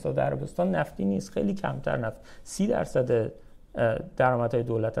اندازه اقتصاد عربستان نفتی نیست، خیلی کمتر نفت، 30% درآمدهای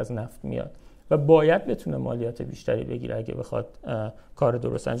دولت از نفت میاد و باید بتونه مالیات بیشتری بگیره اگه بخواد کار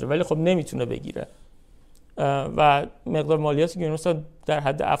درست انجام، ولی خب نمیتونه بگیره و مقدار مالیاتی که مثلا در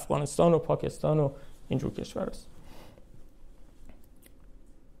حد افغانستان و پاکستان و اینجور کشوراست.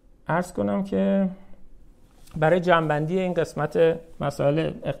 عرض کنم که برای جمع‌بندی این قسمت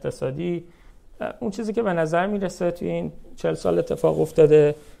مسائل اقتصادی اون چیزی که به نظر میرسه توی این 40 سال اتفاق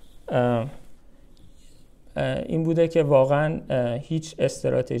افتاده این بوده که واقعا هیچ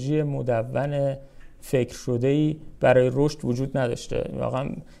استراتژی مدون فکر شده‌ای برای رشد وجود نداشته. واقعا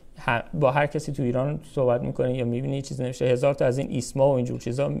با هر کسی تو ایران صحبت میکنه یا میبینی یه چیز نوشته 1000 تا از این ایسما و اینجور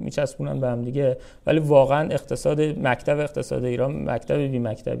چیزا میچسبونن به هم دیگه، ولی واقعا مکتب اقتصاد ایران مکتب بی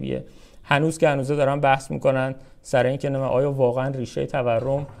مکتبیه. هنوز که هنوزه دارن بحث میکنن سر این که آیا واقعا ریشه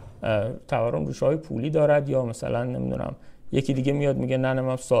تورم ریشه‌های پولی دارد یا مثلا نمیدونم یکی دیگه میاد میگه نه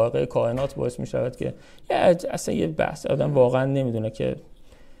من سائقه کائنات باعث میشود که اصلا یه بحث آدم واقعا نمیدونه که.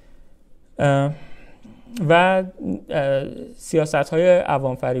 و سیاست‌های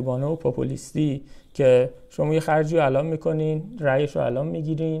عوام فریبانه و پوپولیستی که شما یه خرجی رو الان میکنین، رأیش رو الان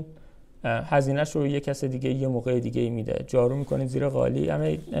میگیرین، هزینه‌ش رو یه کس دیگه یه موقع دیگه میده، جارو میکنین زیر قالی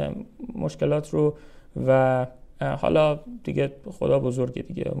همه مشکلات رو و حالا دیگه خدا بزرگه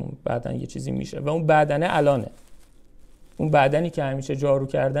دیگه بعدن یه چیزی میشه و اون بعدنه الانه، اون بعدنی که همیشه جارو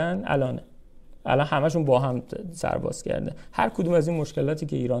کردن الان همشون با هم سرباز کرده. هر کدوم از این مشکلاتی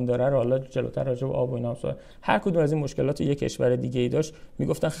که ایران داره رو حالا جلوتر راجع به آب و اینا هم هر کدوم از این مشکلات یک کشور دیگه ای داشت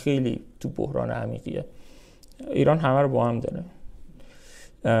میگفتن خیلی تو بحران عمیقیه. ایران همه رو با هم داره.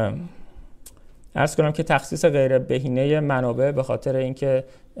 عرض کنم که تخصیص غیر بهینه منابع به خاطر اینکه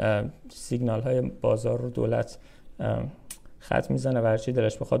سیگنال های بازار رو دولت خط میزنه و هرچی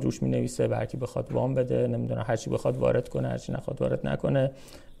دلش بخواد روش مینویسه، و هرکی بخواد وام بده، نمیدونم هرچی بخواد وارد کنه، هرچی نخواد وارد نکنه.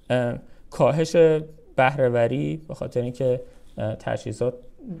 کاهش بهره‌وری به خاطر اینکه تجهیزات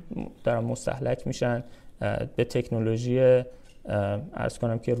دارن مستهلک میشن، به تکنولوژی عرض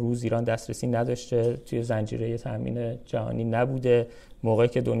کنم که روز ایران دسترسی نداشته، توی زنجیره تامین جهانی نبوده. موقعی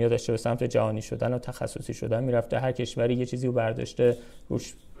که دنیا داشته به سمت جهانی شدن و تخصصی شدن میرفته، هر کشوری یه چیزی رو برداشته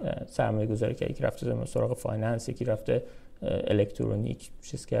روش سرمایه گذاری کرده. یکی رفته سراغ فایننس، یکی رفته الکترونیک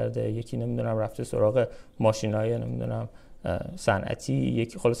چیز کرده، یکی نمیدونم رفته سراغ ماشینای نمیدونم صنعتی،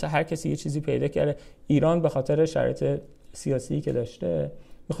 یکی خلاصه هر کسی یه چیزی پیدا کرده. ایران به خاطر شرایط سیاسی که داشته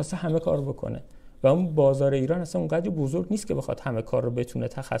می‌خواسته همه کار بکنه و اون بازار ایران اصلا اونقدر بزرگ نیست که بخواد همه کار رو بتونه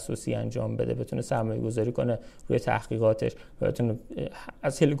تخصصی انجام بده، بتونه سرمایه گذاری کنه روی تحقیقاتش و بتونه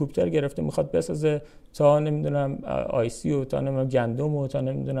از هلیکوپتر گرفته میخواد بسازه تا نمیدونم آی سی و تا نمیدونم گندم و تا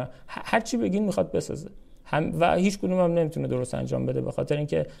نمیدونم هر چی بگین میخواد بسازه و هیچ کدوم هم نمیتونه درست انجام بده به خاطر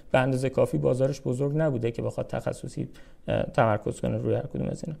اینکه به اندازه کافی بازارش بزرگ نبوده که بخواد تخصصی تمرکز کنه روی هر کدوم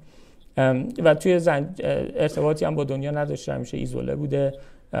از اینا. و توی ارتباطی هم با دنیا نداشته، همیشه ایزوله بوده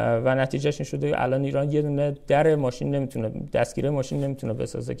و نتیجهش این شده الان ایران یه دونه در ماشین نمیتونه، دستگیره ماشین نمیتونه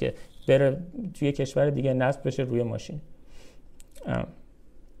بسازه که بره توی کشور دیگه نصب بشه روی ماشین.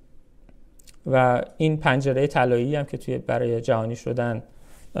 و این پنجره طلایی هم که توی برای جهانی شدن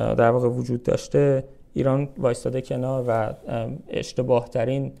در واقع وجود داشته، ایران وایستاده کنار و اشتباه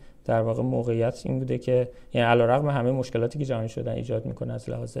ترین در واقع موقعیت این بوده که یعنی علیرغم همه مشکلاتی که جهانی شدن ایجاد میکنه از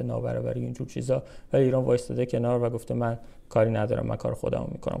لحاظ نابرابری اینجور چیزا، ولی ایران وایستاده کنار و گفته من کاری ندارم، من کار خودمو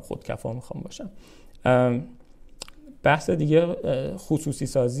میکنم، خودکفا میخوام باشم. بحث دیگه خصوصی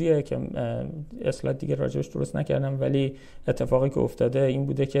سازیه که اسلاید دیگه راجعش درست نکردم، ولی اتفاقی که افتاده این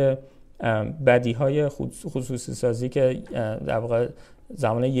بوده که بدیهای خصوصی سازی که در واقع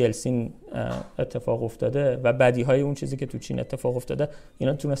زمان یلسین اتفاق افتاده و بدیهای اون چیزی که تو چین اتفاق افتاده،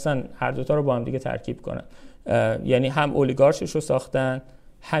 اینا تونستن هر دوتا رو با هم دیگه ترکیب کنن. یعنی هم اولیگارشش رو ساختن،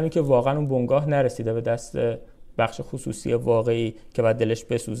 همین که واقعا اون بنگاه نرسیده به دست بخش خصوصی واقعی که بعد دلش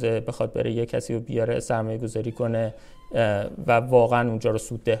بسوزه بخواد بره یه کسی رو بیاره سرمایه گذاری کنه و واقعا اونجا رو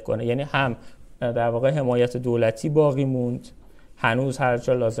سودده کنه. یعنی هم در واقع حمایت دولتی باقی موند، هنوز هر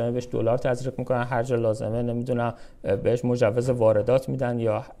جا لازمه بهش دلار تزریق میکنن، هر جا لازمه نمیدونم بهش مجوز واردات میدن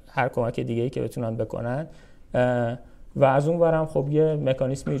یا هر کمک دیگه‌ای که بتونن بکنن. و از اون ورم خب یه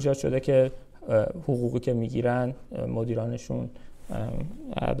مکانیزم ایجاد شده که حقوقی که میگیرن مدیرانشون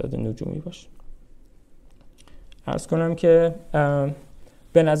اعداد نجومی باشه. عرض کنم که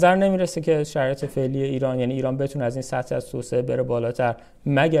به نظر نمیرسه که شرایط فعلی ایران، یعنی ایران بتونه از این سطح از توسعه بره بالاتر،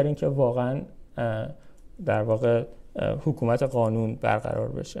 مگر اینکه واقعا در واقع حکومت قانون برقرار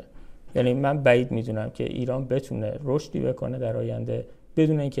بشه. یعنی من بعید میدونم که ایران بتونه رشدی بکنه در آینده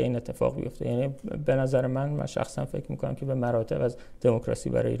بدون اینکه این اتفاق بیفته. یعنی به نظر من شخصا فکر میکنم که به مراتب از دموکراسی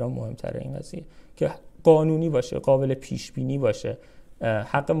برای ایران مهمتره این قضیه که قانونی باشه، قابل پیش بینی باشه،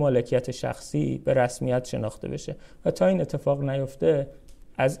 حق مالکیت شخصی به رسمیت شناخته بشه و تا این اتفاق نیفته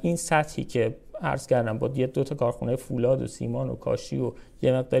از این سطحی که عرض کردم با یه دو تا کارخونه فولاد و سیمان و کاشی و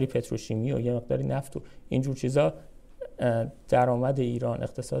یه مقداری پتروشیمی و یه مقداری نفت و اینجور چیزا درآمد ایران،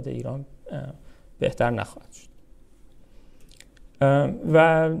 اقتصاد ایران بهتر نخواهد شد.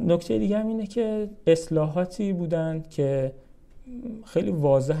 و نکته دیگه هم اینه که اصلاحاتی بودن که خیلی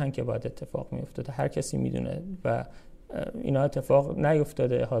واضحن که باید اتفاق میافتاده، هر کسی میدونه و اینا اتفاق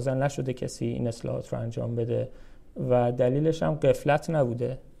نیفتاده، حاضر نشده کسی این اصلاحات رو انجام بده و دلیلش هم غفلت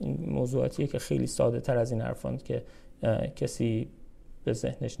نبوده. این موضوعاتیه که خیلی ساده تر از این حرفان که کسی به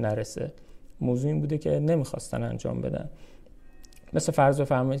ذهنش نرسه. موضوع این بوده که نمیخواستن انجام بدن. مثل فرض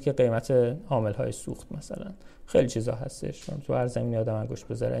بفرمایید که قیمت حامل‌های سوخت مثلا، خیلی چیزا هستش تو هر زمینه آدم انگشت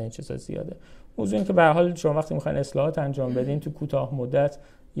بذاره این چیزا زیاده. موضوع این که به هر حال شما وقتی میخواین اصلاحات انجام بدین تو کوتاه مدت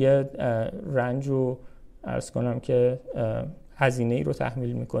یه رنج رو عرض کنم که هزینه‌ای رو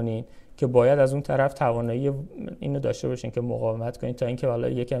تحمیل میکنین که باید از اون طرف توانایی اینو داشته باشین که مقاومت کنین تا اینکه حالا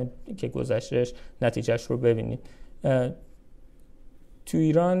یکم که گذشتش نتیجهش رو ببینید. تو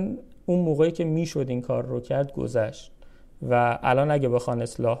ایران اون موقعی که میشد این کار رو کرد گذشت و الان اگه بخوان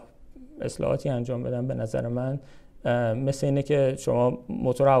اصلاحاتی انجام بدن به نظر من مثل اینه که شما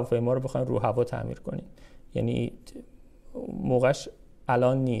موتور هواپیما رو بخواید رو هوا تعمیر کنین. یعنی موقعش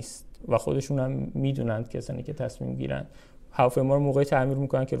الان نیست و خودشون هم میدونند کسانی که تصمیم گیرن هواپیما رو موقعی تعمیر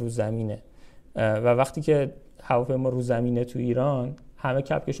میکنن که رو زمینه و وقتی که هواپیما رو زمینه تو ایران همه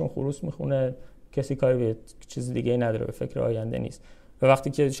کپکشون خروس میخونه، کسی کاری به چیز دیگه نداره، به فکر آینده نیست و وقتی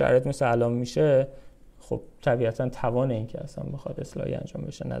که شرایط مثل الان میشه خب طبیعتا توان این که اصلا بخواد اصلاحی انجام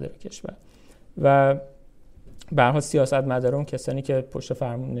بشه نداره کشور. و به هر حال سیاستمداران، کسانی که پشت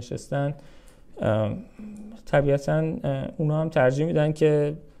فرمون نشستن، طبیعتا اونا هم ترجیح میدن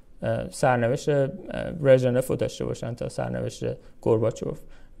که سرنوشت برژنف رو داشته باشن تا سرنوشت گورباچوف،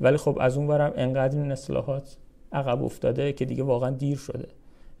 ولی خب از اون ورم انقدر این اصلاحات عقب افتاده که دیگه واقعا دیر شده.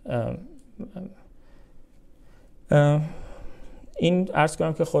 این عرض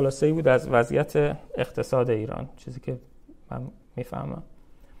کنم که خلاصه‌ای بود از وضعیت اقتصاد ایران، چیزی که من میفهمم.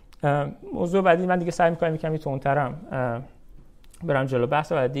 موضوع بعدی من دیگه سعی می‌کنم کمی تندترم برم جلو.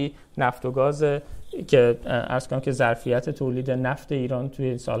 بحث بعدی نفت و گاز که عرض کنم که ظرفیت تولید نفت ایران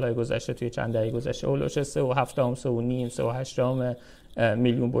توی سالهای گذشته، توی چند دهه گذشته اولش 3.8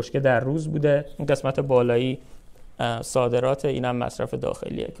 میلیون بشکه در روز بوده. این قسمت بالایی صادرات، اینم مصرف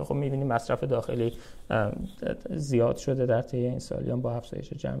داخلیه که خب می‌بینیم مصرف داخلی زیاد شده در طی این سالیان با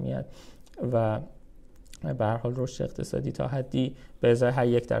افزایش جمعیت و به هر حال رشد اقتصادی تا حدی به ازای هر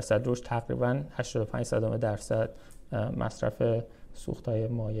 1% رشد تقریباً 85% مصرف سوخت‌های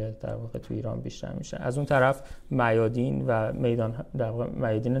مایع در واقع تو ایران بیشتر میشه. از اون طرف میادین و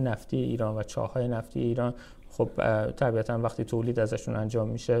میادین نفتی ایران و چاه‌های نفتی ایران خب طبیعتاً وقتی تولید ازشون انجام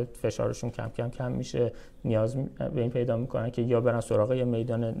میشه فشارشون کم میشه، نیاز به این پیدا میکنن که یا برن سراغ یه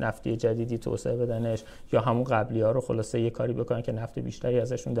میدان نفتی جدیدی توسعه بدنش یا همون قبلی‌ها رو خلاصه یه کاری بکنن که نفت بیشتری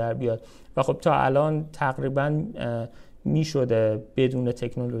ازشون در بیاد. و خب تا الان تقریباً میشده بدون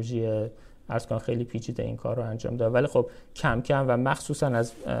تکنولوژی عرض کنم خیلی پیچیده این کار رو انجام داد، ولی خب کم کم و مخصوصاً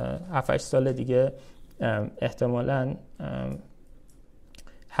از 7-8 سال دیگه احتمالاً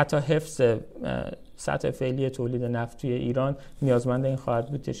حتی حفظ سطح فعلی تولید نفت توی ایران نیازمند این خواهد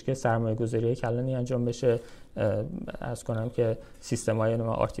بودش که سرمایه‌گذاری کلانی انجام بشه. عرض کنم که سیستم‌های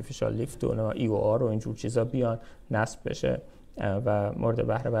آرتفیشال لیفت و EOR و اینجور چیزا بیان نصب بشه و مورد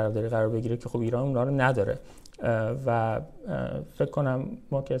بهره برداری قرار بگیره که خب ایران اونا رو نداره و فکر کنم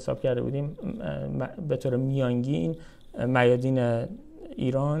ما که حساب کرده بودیم به طور میانگین میادین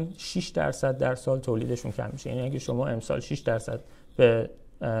ایران 6% در سال تولیدشون کم میشه. یعنی اگه شما امسال 6% به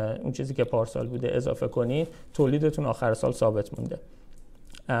اون چیزی که پارسال بوده اضافه کنید، تولیدتون آخر سال ثابت مونده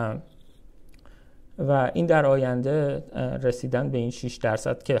و این در آینده رسیدن به این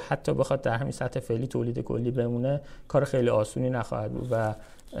 6% که حتی بخواد در همین سطح فعلی تولید کلی بمونه کار خیلی آسونی نخواهد بود و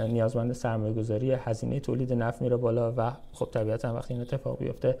نیازمند سرمایه‌گذاری، هزینه تولید نفت میره بالا و خب طبیعتا وقتی این اتفاق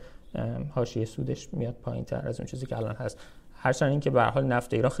بیفته حاشیه سودش میاد پایین‌تر از اون چیزی که الان هست. هرچند این که به هر حال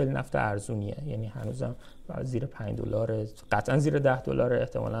نفت ایران خیلی نفت ارزونیه، یعنی هنوزم زیر $5، قطعا زیر $10،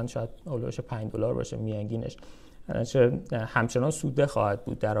 احتمالاً شاید اولش $5 باشه میانگینش. همچنان سوده خواهد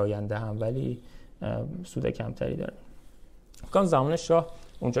بود در آینده هم، ولی سود کمتری داره. فکر زمان شاه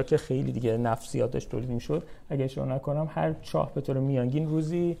اونجا که خیلی دیگه نفت زیاد داشت تولید میشد، اگه اشتباه نکنم هر چاه به طور میانگین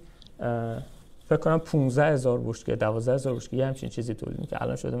روزی فکر کنم 15,000 بشکه 12,000 بشکه یه همچین چیزی تولید می‌کرد.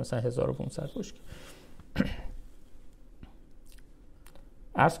 الان شده مثلا 1500 بشکه.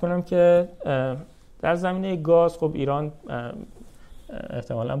 عرض کنم که در زمینه گاز خب ایران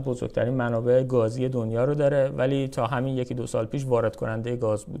احتمالاً بزرگترین منابع گازی دنیا رو داره، ولی تا همین 1-2 سال پیش وارد کننده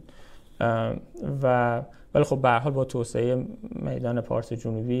گاز بود ولی خب به هر حال با توسعه میدان پارس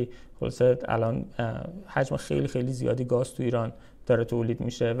جنوبی خلاصه الان حجم خیلی خیلی زیادی گاز تو ایران داره تولید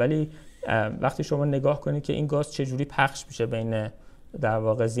میشه. ولی وقتی شما نگاه کنید که این گاز چجوری پخش میشه بین در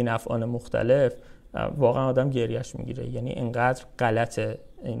واقع ذی‌نفعان مختلف، واقعا آدم گریهش میگیره. یعنی اینقدر غلطه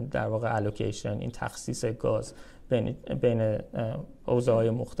این در واقع الوکیشن، این تخصیص گاز بین حوزه‌های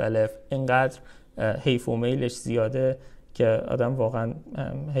مختلف، اینقدر حیف و میلش زیاده که آدم واقعا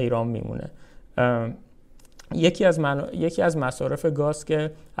حیران میمونه. یکی از مصارف گاز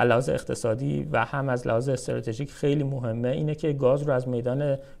که از لحاظ اقتصادی و هم از لحاظ استراتژیک خیلی مهمه اینه که گاز رو از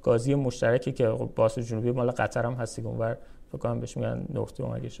میدان گازی مشترکی که پارس جنوبی مال قطر هم هست اونور فکر کنم بهش میگن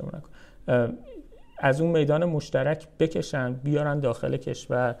نورتوم اگه اشتباه نکنم، از اون میدان مشترک بکشن بیارن داخل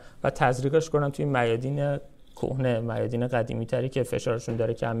کشور و تزریقش کنن توی میادین کهنه، میادین قدیمی تری که فشارشون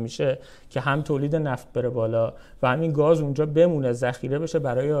داره کم میشه که هم تولید نفت بره بالا و همین گاز اونجا بمونه، ذخیره بشه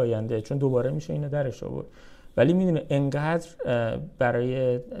برای آینده، چون دوباره میشه اینو درش آورد. ولی میدونه انقدر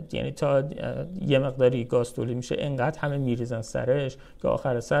برای یعنی تا یه مقداری گاز تولید میشه انقدر همه میریزن سرش که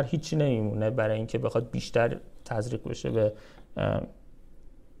آخر سر هیچی نمیمونه برای اینکه بخواد بیشتر تزریق بشه به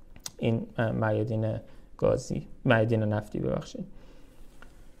این میادین گازی، میادین نفتی ببخشید.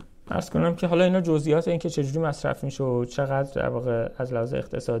 عرض کنم که حالا اینا جزئیات این که چجوری مصرف میشه و چقدر در واقع از لحاظ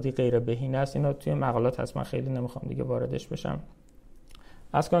اقتصادی غیر بهینه است، اینا توی مقالات هست، من خیلی نمیخوام دیگه واردش بشم.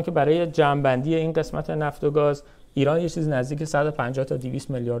 عرض کنم که برای جمع‌بندی این قسمت نفت و گاز ایران یه چیز نزدیک 150 تا 200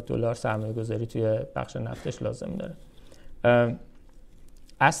 میلیارد دلار سرمایه گذاری توی بخش نفتش لازم داره.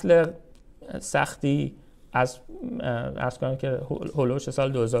 اصل سختی از عرض کنم که هولوش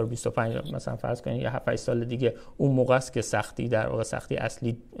سال 2025 مثلا فرض کنید یا 7-8 سال دیگه اون موقع است که سختی در واقع سختی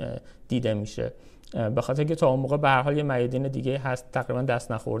اصلی دیده میشه، به خاطر که تا اون موقع به هر حال یه میادین دیگه هست تقریبا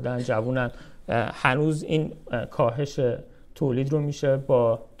دست نخوردن، جوونن، هنوز این کاهش تولید رو میشه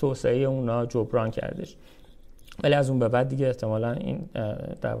با توسعه اونا جبران کردش. ولی از اون به بعد دیگه احتمالاً این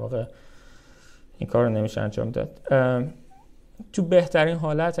در واقع این کار رو نمیشه انجام داد. تو بهترین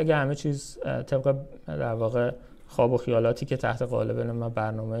حالت اگه همه چیز طبق در واقع خواب و خیالاتی که تحت قالب من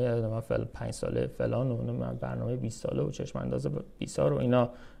برنامه من 5 ساله فلان و من برنامه 20 ساله و چشم انداز 20 سال و اینا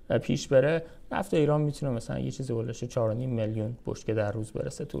پیش بره، نفت ایران میتونه مثلا یه چیزی هولوش 4.5 میلیون بشکه در روز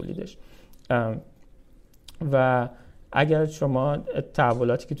برسه تولیدش. و اگر شما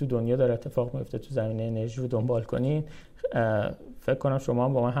تحولاتی که تو دنیا داره اتفاق میفته تو زمینه انرژی رو دنبال کنین، فکر کنم شما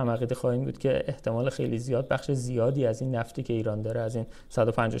هم با من هم عقیده خواهید بود که احتمال خیلی زیاد بخش زیادی از این نفتی که ایران داره، از این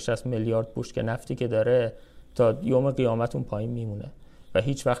 150-60 میلیارد بشکه نفتی که داره، تا یوم قیامت اون پایین میمونه و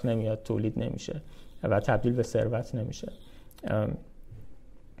هیچ وقت نمیاد تولید نمیشه و تبدیل به ثروت نمیشه.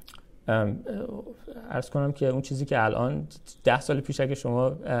 عرض کنم که اون چیزی که الان 10 سال پیش اگه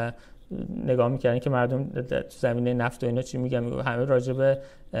شما نگاه میکردین که مردم تو زمینه نفت و اینا چی میگن، همه راجع به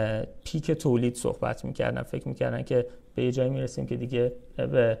پیک تولید صحبت میکردن، فکر میکردن که به یه جایی میرسیم که دیگه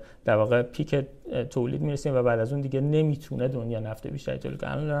به در واقع پیک تولید میرسیم و بعد از اون دیگه نمیتونه دنیا نفت بیشتری تولید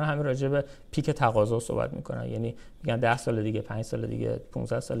کنه. الان دارن همه راجع به پیک تقاضا صحبت میکنن، یعنی میگن 10 سال دیگه، 5 سال دیگه،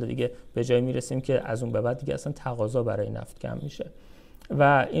 15 سال دیگه به جایی میرسیم که از اون به بعد دیگه اصلا تقاضا برای نفت کم میشه.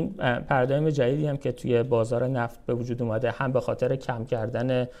 و این پارادایم جدیدی هم که توی بازار نفت به وجود اومده، هم به خاطر کم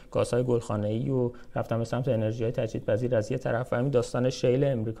کردن گازهای گلخانه‌ای و رفتن به سمت انرژی‌های تجدیدپذیر از یه طرف، و همین داستان شیل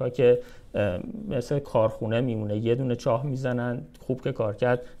امریکا که مثل کارخونه میمونه، یه دونه چاه میزنن خوب که کار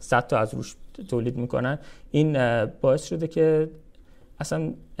کرد 100 تا از روش تولید میکنن. این باعث شده که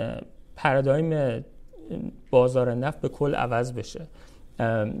اصلا پارادایم بازار نفت به کل عوض بشه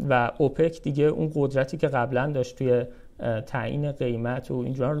و اوپک دیگه اون قدرتی که قبلا داشت توی تعیین قیمت و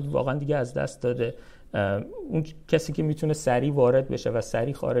اینجوری رو واقعا دیگه از دست داده. اون کسی که میتونه سریع وارد بشه و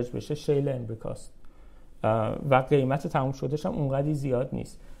سریع خارج بشه شیل امریکاست و قیمت تموم شدهش هم اونقدی زیاد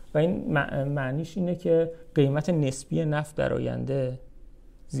نیست و این معنیش اینه که قیمت نسبی نفت در آینده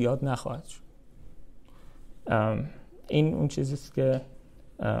زیاد نخواهد شد. این اون چیزیست که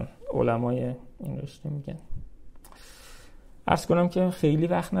علمای این رشته میگن. عرض کنم که خیلی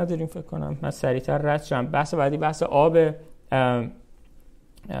وقت نداریم، فکر کنم من سریعتر رد شم. بحث بعدی بحث آب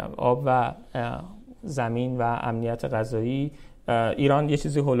و زمین و امنیت غذایی. ایران یه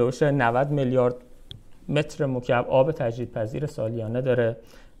چیزی هولوش 90 میلیارد متر مکعب آب تجدیدپذیر سالیانه داره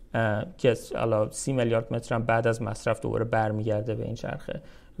که حالا 30 میلیارد متر هم بعد از مصرف دوباره برمیگرده به این چرخه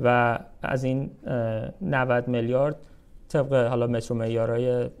و از این 90 میلیارد طبق حالا متر و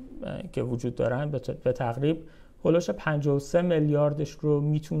معیارهای که وجود دارن به تقریب هولوش 53 میلیاردش رو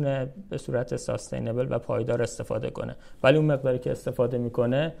میتونه به صورت ساستینبل و پایدار استفاده کنه، ولی اون مقداری که استفاده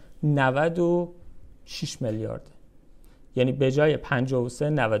میکنه 96 میلیارد، یعنی به جای 53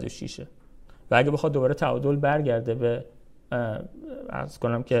 96 و اگه بخواد دوباره تعادل برگرده به عرض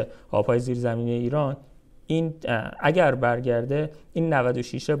کنم که آب‌های زیرزمینی ایران، این اگر برگرده این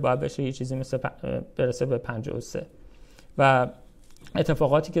 96 باید بشه یه چیزی مثل برسه به 53 و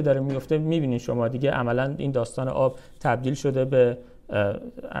اتفاقاتی که داره میفته میبینید شما دیگه. عملا این داستان آب تبدیل شده به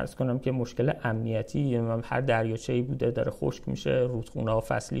عرض کنم که مشکل امنیتی. هر دریاچه‌ای بوده داره خشک میشه، رودخونه‌ها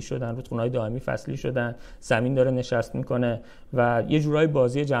فصلی شدن، رودخونه‌های دائمی فصلی شدن، زمین داره نشست میکنه و یه جورایی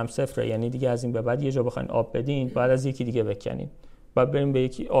بازی جمع صفره. یعنی دیگه از این به بعد یه جا بخواید آب بدین بعد از یکی دیگه بکنین، بعد بریم به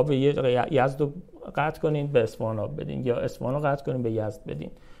یکی آب یزد رو قطع کنین به اصفهان آب بدین، یا اصفهان رو قطع کنین به یزد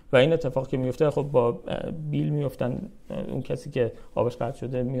بدین. و این اتفاق که میفته خب با بیل میفتن، اون کسی که آبش قطع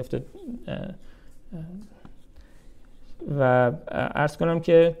شده میفته. و عرض کنم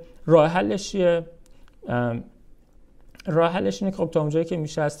که راه حلش اینه که خب تا اونجایی که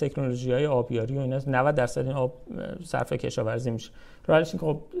میشه از تکنولوژی‌های آبیاری و اینا 90% این آب صرف کشاورزی میشه. راه حلش اینه که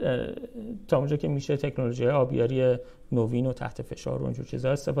خب تا اونجایی که میشه تکنولوژی‌های آبیاری نوین و تحت فشار و اونجور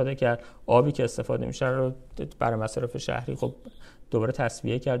چیزا استفاده کرد. آبی که استفاده میشه رو برای مصرف شهری خب دوباره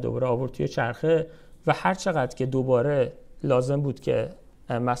تصفیه کرد، دوباره آورد توی چرخه و هر چقدر که دوباره لازم بود که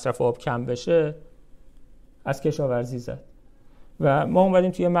مصرف آب کم بشه از کشاورزی زد. و ما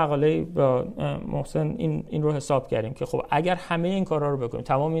اومدیم توی مقاله با محسن این رو حساب کردیم که خب اگر همه این کارا رو بکنیم،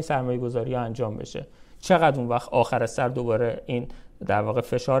 تمام این سرمایه‌گذاری ها انجام بشه، چقدر اون وقت آخر سر دوباره این در واقع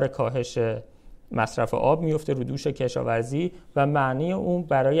فشار کاهش مصرف آب میفته رو دوش کشاورزی و معنی اون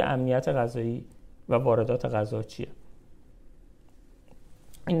برای امنیت غذایی و واردات غذا چیه.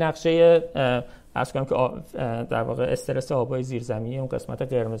 این نقشه عرض کنم که در واقع استرس آب‌های زیرزمینی، اون قسمت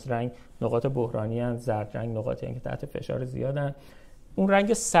قرمز رنگ نقاط بحرانی هستند، زرد رنگ نقاطی هستند که تحت فشار زیادن. اون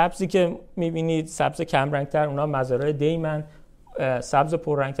رنگ سبزی که می‌بینید، سبز کم رنگ‌تر، اونا مزارع دیمن، سبز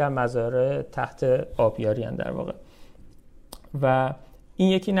پررنگ‌تر مزارع تحت آبیاری هستند در واقع. و این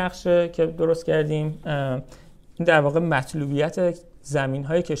یکی نقشه که درست کردیم این در واقع مطلوبیت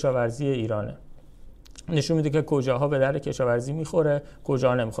زمین‌های کشاورزی ایرانه نشون میده که کجاها به درد کشاورزی میخوره،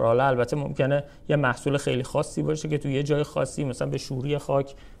 کجاها نمیخوره. حالا البته ممکنه یه محصول خیلی خاصی باشه که توی یه جای خاصی مثلا به شوری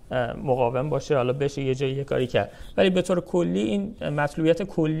خاک مقاوم باشه، حالا بشه یه جایی یه کاری کرد، ولی به طور کلی این مطلوبیت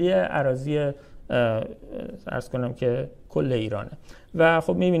کلی اراضی عرض کنم که کل ایرانه. و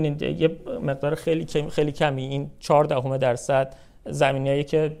خب میبینید یه مقدار خیلی کمی، این 0.4% زمینهایی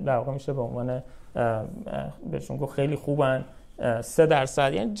که در واقع میشه به عنوان بهشون گفت خیلی خوبن،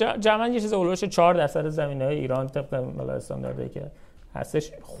 3%، یعنی جمعاً یه چیز اولش 4% زمینه‌های ایران طبق استانداردی که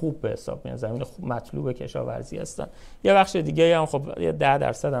هستش خوب به حساب میاد، زمین خوب مطلوب کشاورزی هستن. یه بخش دیگه هم خب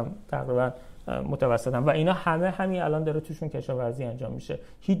 10% هم تقریبا متوسطن و اینا همین الان داره توشون کشاورزی انجام میشه.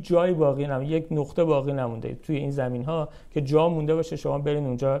 هیچ جایی باقی نمونده، یک نقطه باقی نمونده توی این زمین‌ها که جا مونده باشه شما برین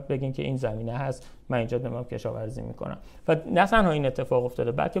اونجا بگین که این زمینه هست، من اینجا دارم کشاورزی میکنم. و نه تنها این اتفاق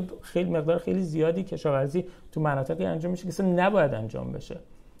افتاده، بلکه خیلی مقدار خیلی زیادی کشاورزی تو مناطقی انجام میشه که اصلا نباید انجام بشه.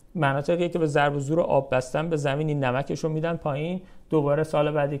 مناطقی که به ضرب و زور آب بستن به زمین، این نمکشو میدن پایین، دوباره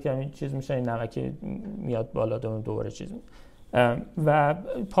سال بعدی که این چیز میشه این نمک میاد بالا، دوباره چیز و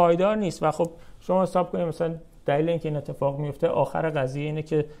پایدار نیست. و خب شما حساب کنید مثلا دلیل اینکه این اتفاق میفته آخر قضیه اینه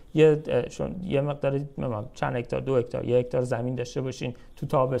که یه مقدار چند هکتار، 2 هکتار، 1 هکتار زمین داشته باشین، تو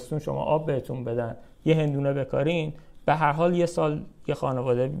تابستون شما آب بهتون بدن، یه هندونه بکارین، به هر حال یه سال یه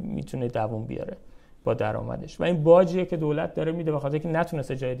خانواده میتونه دووم بیاره با درآمدش. و این باجیه که دولت داره میده، بخاطر اینکه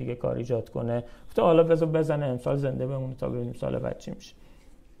نتونسته جای دیگه کار ایجاد کنه، گفته حالا بذار بزنه امسال زنده بمونه تا ببینیم سال بعد چی میشه.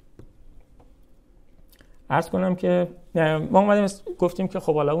 عرض کنم که ما اومدیم گفتیم که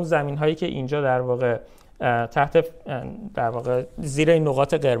خب حالا اون زمین‌هایی که اینجا در واقع تحت در واقع زیر این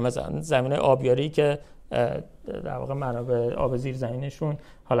نقاط قرمزن، زمین‌های آبیاری که در واقع منابع آب زیر زمینشون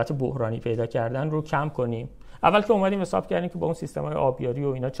حالت بحرانی پیدا کردن رو کم کنیم. اول که اومدیم حساب کردیم که با اون سیستم‌های آبیاری و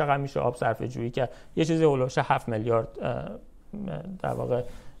اینا چقدر میشه آب صرفه جویی کرد، یه چیزی اولش 7 میلیارد در واقع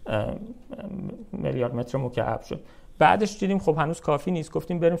میلیارد متر مکعب شد. بعدش دیدیم خب هنوز کافی نیست،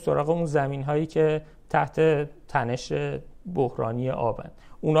 گفتیم بریم سراغ اون زمین‌هایی که تحت تنش بحرانی آبن،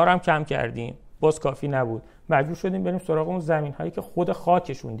 اونا رو هم کم کردیم، باز کافی نبود، مجبور شدیم بریم سراغ اون زمین‌هایی که خود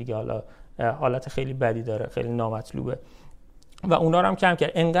خاکشون دیگه حالا حالت خیلی بدی داره، خیلی نامطلوبه، و اونا رو هم کم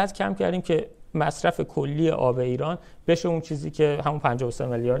کردیم. انقدر کم کردیم که مصرف کلی آب ایران بشه اون چیزی که همون 53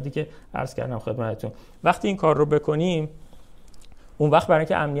 میلیاردی که عرض کردم خدمتتون. وقتی این کار رو بکنیم، اون وقت برای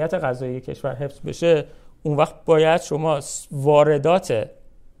اینکه امنیت غذایی کشور حفظ بشه، اون وقت باید شما واردات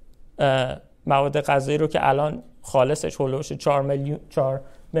مواد غذایی رو که الان خالصش هولوش 4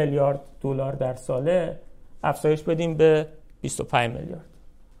 میلیارد دلار در ساله افزایش بدیم به 25 میلیارد.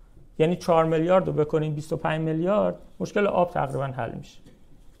 یعنی 4 میلیارد رو بکنیم 25 میلیارد، مشکل آب تقریبا حل میشه.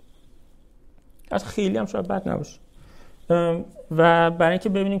 از خیلی هم شاید بد نباشه. و برای اینکه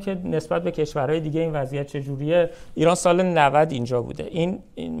ببینیم که نسبت به کشورهای دیگه این وضعیت چجوریه، ایران سال 90 اینجا بوده. این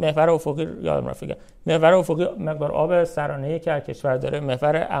محور افقی یادم رفت، محور افقی مقدار آب سرانه‌ای که هر کشور داره،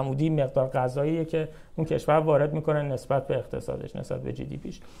 محور عمودی مقدار غذاییه که اون کشور وارد میکنه نسبت به اقتصادش، نسبت به جی دی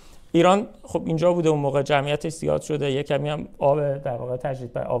پیش. ایران خب اینجا بوده، اون موقع جمعیتش زیاد شده، یک کمی هم آب در واقع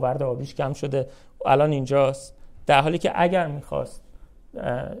تجدید آورد آبیش کم شده، الان اینجاست. در حالی که اگر می‌خواست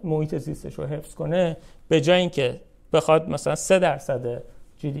محیط زیستش رو حفظ کنه، به جای اینکه بخواد مثلا 3%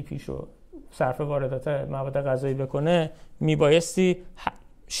 جی دی پیش رو صرف واردات مواد غذایی بکنه، میبایستی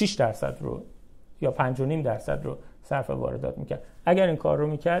 6% رو یا 5.5% رو صرف واردات میکرد. اگر این کار رو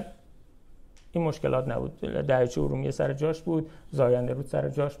میکرد این مشکلات نبود. دریاچه ارومیه سر جاش بود، زاینده رود سر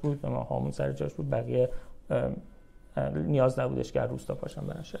جاش بود، و ما هامون سر جاش بود، بقیه نیاز نبودش که روستا پاشن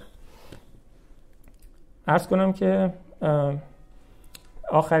برن شهر. عرض کنم که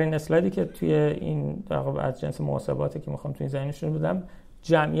آخرین اسلایدی که توی این در واقع از جنس محاسباتی که میخوام توی این زمینه نشون بدم،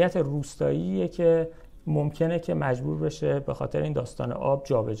 جمعیت روستاییه که ممکنه که مجبور بشه به خاطر این داستان آب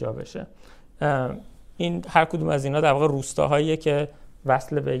جابجا بشه. این هر کدوم از اینا در واقع روستاهاییه که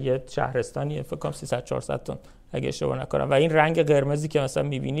وصل به یه شهرستانیه، فکر کنم 300-400 تن اگه اشتباه نکنم، و این رنگ قرمزی که مثلا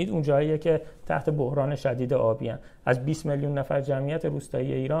میبینید اون جاییه که تحت بحران شدید آبی هستن. از 20 میلیون نفر جمعیت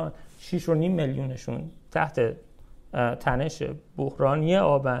روستایی ایران، 6.5 میلیونشون تحت تنش بحرانی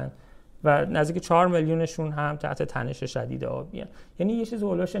آبن و نزدیک 4 میلیونشون هم تحت تنش شدید آبی هستن. یعنی یه چیز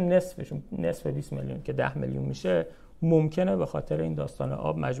اولش نصفشون، نصف 20 میلیون که 10 میلیون میشه، ممکنه به خاطر این داستان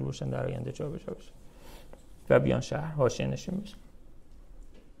آب مجبور شن در آینده جابجا بشن و بیان شهر، حاشیه نشین بشن.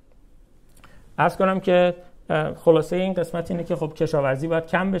 عرض کنم که خلاصه این قسمت اینه که خب کشاورزی باید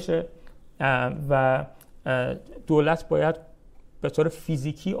کم بشه و دولت باید به طور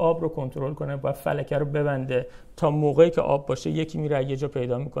فیزیکی آب رو کنترل کنه، باید فلکه رو ببنده تا موقعی که آب باشه یکی میره یه جا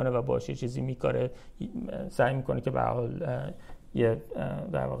پیدا میکنه و باشه چیزی میکاره، سعی میکنه که به هر حال یه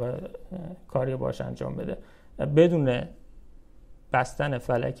در واقع کاری باشه انجام بده بدون بستن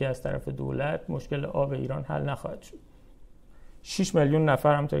فلکی از طرف دولت مشکل آب ایران حل نخواهد شد. 6 میلیون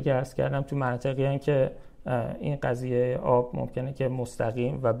نفر همونطور که عرض کردم تو مناطقی هستند که این قضیه آب ممکنه که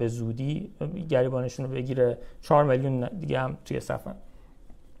مستقیم و به زودی گریبانشون رو بگیره. 4 میلیون دیگه هم توی صفن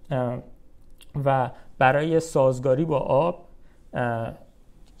و برای سازگاری با آب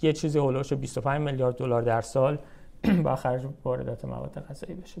یه چیزی هولوش 25 میلیارد دلار در سال با خرج واردات مواد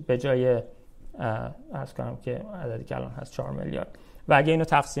غذایی بشه، به جای عرض کنم که عددی که الان هست 4 میلیارد. و اگه اینو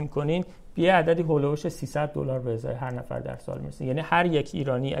تقسیم کنین یه عددی هولوش 300 دلار به ازای هر نفر در سال میرسه. یعنی هر یک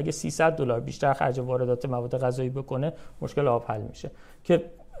ایرانی اگه 300 دلار بیشتر خرج واردات مواد غذایی بکنه مشکل آب حل میشه، که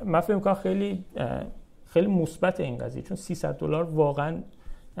من فکر می‌کنم خیلی مثبت این قضیه، چون 300 دلار واقعا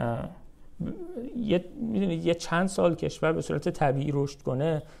یه چند سال کشور به صورت طبیعی رشد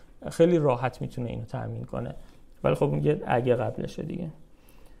کنه خیلی راحت میتونه اینو تامین کنه. ولی خب اون اگه قبلشه دیگه.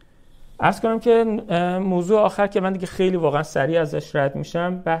 عرض کنم که موضوع آخر که من دیگه خیلی واقعا سریع ازش رد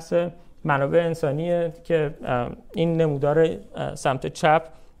میشم بحث منابع انسانیه که این نمودار سمت چپ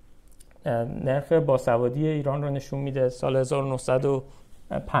نرخ باسوادی ایران رو نشون میده. سال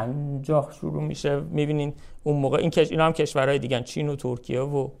 1950 شروع میشه، میبینین اون موقع اینا هم کشورهای دیگه، چین و ترکیه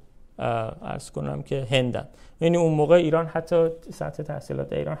و عرض کنم که هندن. یعنی اون موقع ایران حتی سطح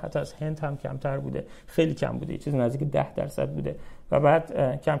تحصیلات ایران حتی از هند هم کمتر بوده، خیلی کم بوده، چیز نزدیک 10% بوده و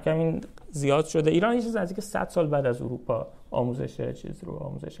بعد کم کم این زیاد شده. ایران یه چیز نزدیک 100 سال بعد از اروپا آموزش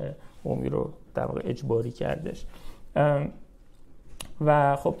عمومی رو در واقع اجباری کردش.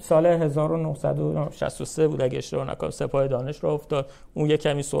 و خب سال 1963 بود اگه اشتباه نکنم سپاه دانش راه افتاد، اون یه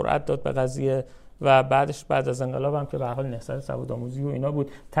کمی سرعت داد به قضیه و بعد از انقلاب هم که به هر حال نهضت سوادآموزی و اینا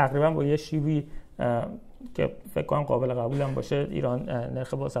بود، تقریبا با یه شیوی که فکر کنم قابل قبول هم باشه ایران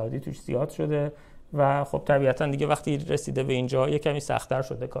نرخ باسوادی توش زیاد شده و خب طبیعتا دیگه وقتی رسیده به اینجا یه کمی سخت‌تر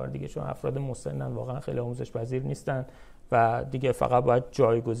شده کار دیگه، چون افراد مسنن واقعا خیلی آموزش پذیر نیستن و دیگه فقط باید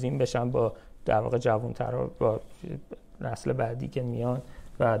جایگزین بشن با در واقع جوان‌ترا، با نسل بعدی که میان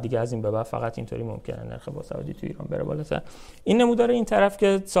و دیگه از این به بعد فقط اینطوری ممکنه نرخ باسوادی تو ایران بره بالاتر. این نمودار این طرف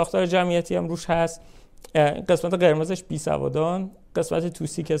که ساختار جمعیتی هم روش هست، قسمت قرمزش بیسوادان، قسمت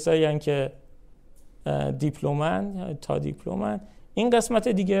توسی کسایی هستن که دیپلمن یا تا دیپلمن، این قسمت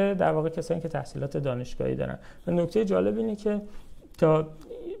دیگه در واقع کسایی که تحصیلات دانشگاهی دارن. و نکته جالب اینه که تا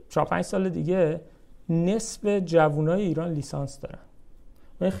 4-5 سال دیگه نصف جوانای ایران لیسانس دارن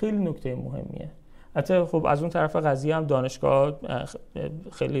و خیلی نکته مهمیه. حتی خب از اون طرف قضیه هم دانشگاه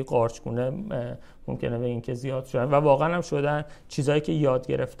خیلی قارچگونه ممکنه به این که زیاد شدن و واقعا هم شدن، چیزایی که یاد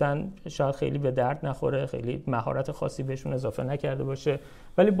گرفتن شاید خیلی به درد نخوره، خیلی مهارت خاصی بهشون اضافه نکرده باشه،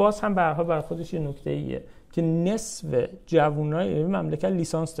 ولی باز هم به هر حال برای خودش یه نکته‌ایه که نصف جوانای مملکت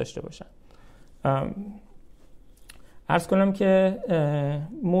لیسانس داشته باشن. عرض کنم که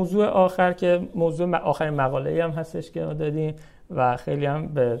موضوع آخر که موضوع آخرین مقاله‌ای هم هستش که دادیم و خیلی هم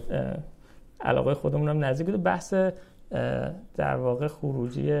به علاقه خودمون هم نزدیک بود، بحث در واقع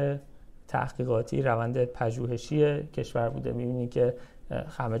خروجی تحقیقاتی روند پژوهشی کشور بوده. می‌بینی که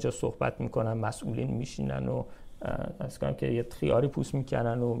همه جا صحبت میکنن، مسئولین میشینن و از کنم که یه خیاری پوست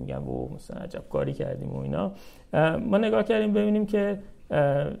میکنن و میگن و مثلا عجب کاری کردیم و اینا. ما نگاه کردیم ببینیم که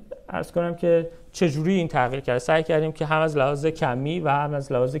عرض کنم که چجوری این تغییر کرده. سعی کردیم که هم از لحاظ کمی و هم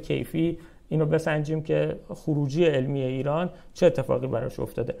از لحاظ کیفی اینو بسنجیم که خروجی علمی ایران چه اتفاقی براش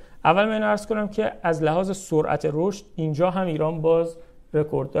افتاده. اول من عرض کنم که از لحاظ سرعت رشد اینجا هم ایران باز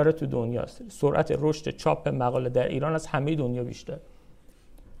رکورددار تو دنیاست. سرعت رشد چاپ مقاله در ایران از همه دنیا بیشتر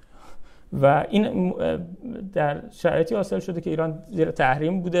و این در شرایطی حاصل شده که ایران زیر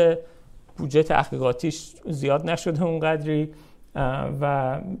تحریم بوده، بودجه تحقیقاتیش زیاد نشده اونقدری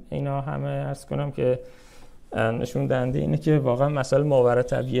و اینا همه عرض کنم که نشون دهنده اینه که واقعا مسائل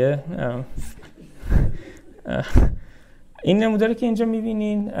ماورالطبیعه. این نموداری که اینجا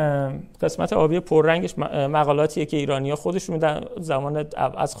می‌بینین قسمت آبی پررنگش مقالاتیه که ایرانی‌ها خودشون میدن. زمان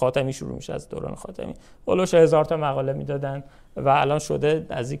از خاتمی شروع میشه، از دوران خاتمی اولش 1000 تا مقاله میدادن و الان شده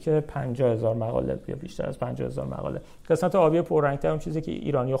نزدیک 50000 مقاله یا بیشتر از 50000 مقاله. قسمت آبی پررنگ‌تر اون چیزی که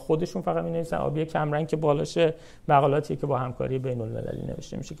ایرانی‌ها خودشون فقط می‌نویسن. آبی کم رنگ که بالاشه مقالاتیه که با همکاری بین‌المللی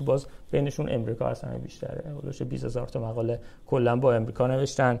نوشته میشه که باز بینشون امریکا اصلا بیشتره. اولش 20000 تا مقاله کلا با امریکا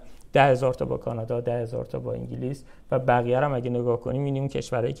نوشتن، 10000 تا با کانادا، 10000 تا با انگلیس و بقیه هم اگه نگاه کنیم می‌بینیم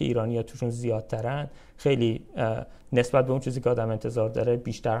کشورهایی که ایرانی‌ها توشون زیادترن خیلی نسبت به اون چیزی که آدم انتظار داره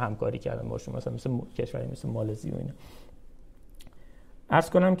بیشتر همکاری کردن باشون، مثلا کشوری مثل مالزی و اینا. عرض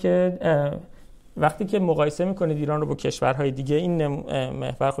کنم که وقتی که مقایسه میکنید ایران رو با کشورهای دیگه، این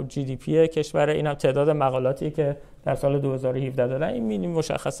محور خب جی دی پی کشور، اینم تعداد مقالاتی که در سال 2017 دادن، این می‌بینیم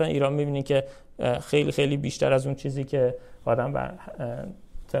مشخصا ایران می‌بینید که خیلی خیلی بیشتر از اون چیزی که آدم بر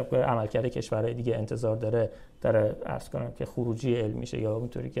طبق عملکرد کشورهای دیگه انتظار داره داره عرض کنم که خروجی علمیشه یا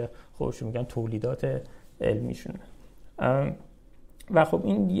اونطوری که خودشون میگن تولیدات علمیشونه. و خب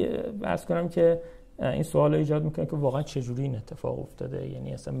این عرض کنم که این سوال ایجاد میکنه که واقعا چجوری این اتفاق افتاده،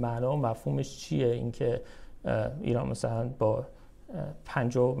 یعنی اصلا معنا و مفهومش چیه اینکه ایران مثلا با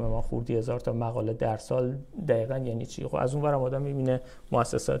 50 خردی هزار تا مقاله در سال دقیقاً یعنی چی؟ خب از اون ورم آدم میبینه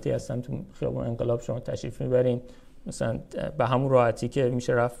مؤسساتی هستن تو خیابون انقلاب شما تشریف میبرین مثلا به همون راحتی که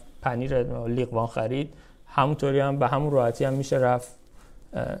میشه رفت پنیر لیقوان خرید، همونطوری هم به همون راحتی هم میشه رفت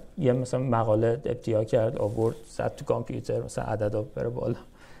یه مثلا مقاله ابتیا کرد آورد زد تو کامپیوتر مثلا عددا بره بالا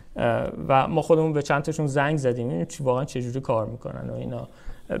و ما خودمون به چند تاشون زنگ زدیم ببینیم واقعا چه جوری کار میکنن و اینا.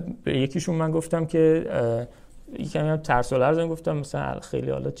 به یکیشون من گفتم که یکم هم ترس و لرزم، گفتم مثلا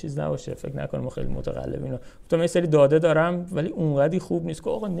خیلی حالا چیز نباشه فکر نکنم ما خیلی متقلبیم، گفتم یه سری داده دارم ولی اونقدی خوب نیست که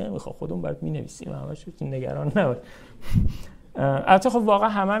آقا نمیخوام خودمون برات مینویسیم همش نگران نباش. البته خب واقعا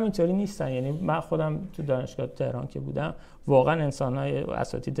همه اینطوری نیستن، یعنی من خودم تو دانشگاه تهران که بودم واقعا انسان‌های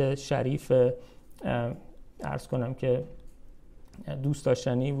اساتید شریف عرض کنم که دوست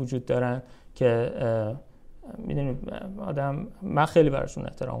داشتنی وجود دارن که میدونید آدم من خیلی براشون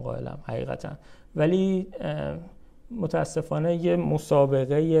احترام قائلم حقیقتا، ولی متاسفانه یه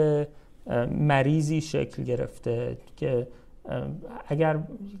مسابقه مریضی شکل گرفته که اگر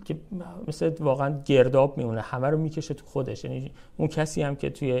که مثل واقعا گرداب میمونه همه رو میکشه تو خودش، یعنی اون کسی هم که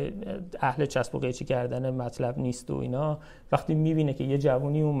توی اهل چسب و قیچی کردن مطلب نیست و اینا وقتی میبینه که یه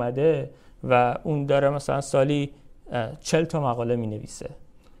جوونی اومده و اون داره مثلا سالی 40 تا مقاله مینویسه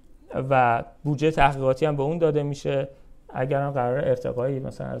و بودجه تحقیقاتی هم به اون داده میشه، اگر هم قرار ارتقایی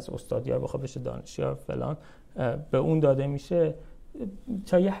مثلا از استادیار بخواد بشه دانشیار فلان به اون داده میشه،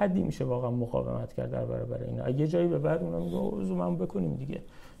 تا یه حدی میشه واقعا مقاومت کرد در برابر اینا. یه جایی به بعد اونا میگه اوضاعمون بکنیم دیگه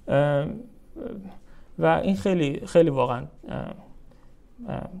و این خیلی خیلی واقعا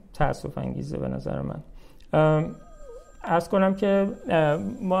تأسف انگیزه به نظر من. عرض کنم که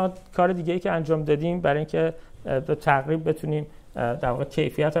ما کار دیگه‌ای که انجام دادیم برای اینکه به تقریب بتونیم در واقع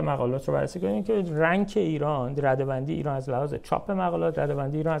کیفیت مقالات رو بررسی کنیم که رنک ایران، رده‌بندی ایران از لحاظ چاپ مقالات،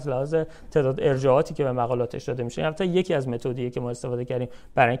 رده‌بندی ایران از لحاظ تعداد ارجاعاتی که به مقالاتش داده میشه، البته یکی از متدیه که ما استفاده کردیم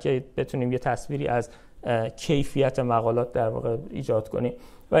برای اینکه بتونیم یه تصویری از کیفیت مقالات در واقع ایجاد کنیم.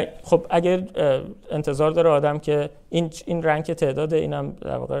 و خب اگر انتظار داره آدم که این رنک تعداد، اینم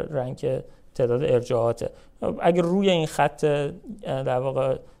در واقع رنک تعداد ارجاعاته، اگر روی این خط در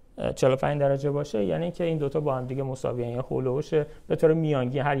واقع 45 درجه باشه یعنی که این دوتا با هم دیگه مساویه، یعنی هولوش به طور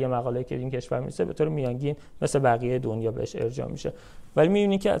میانگین هر یه مقاله که این کشور میرسه به طور میانگین مثل بقیه دنیا بهش ارجاع میشه. ولی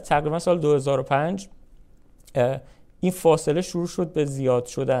میبینید که تقریبا سال 2005 این فاصله شروع شد به زیاد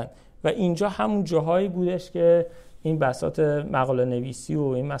شدن و اینجا همون جاهایی بودش که این بساط مقاله نویسی و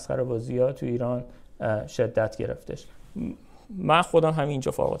این مسخره بازی‌ها تو ایران شدت گرفتش. من خودم همین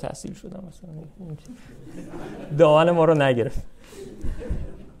اینجا فارغ التحصیل شدم، مثلا دامن ما رو نگرفت.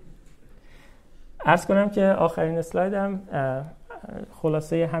 عرض کنم که آخرین اسلایدم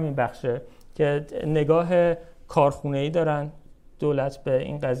خلاصه همین بخشه که نگاه کارخونه‌ای دارن دولت به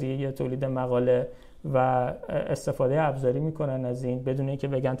این قضیه تولید مقاله و استفاده ابزاری میکنن از این بدون اینکه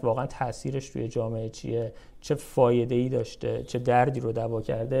بگن واقعا تاثیرش توی جامعه چیه، چه فایده‌ای داشته، چه دردی رو دوا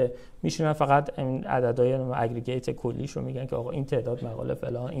کرده. میشینن فقط این عددهای اگریگیت کلیش رو میگن که آقا این تعداد مقاله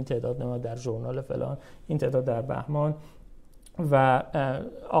فلان، این تعداد در ژورنال فلان، این تعداد در بهمان و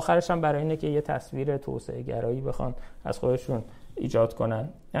آخرش هم برای اینه که یه تصویر توسعه گرایی بخوان از خودشون ایجاد کنن.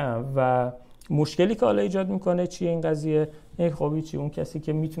 و مشکلی که حالا ایجاد میکنه چیه این قضیه؟ خب چی، اون کسی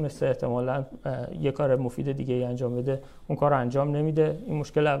که میتونسته احتمالاً یه کار مفید دیگه ای انجام بده اون کار رو انجام نمیده. این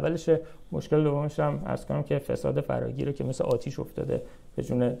مشکل اولشه. مشکل دومش هم عرض کنم که فساد فراگیره که مثل آتیش افتاده به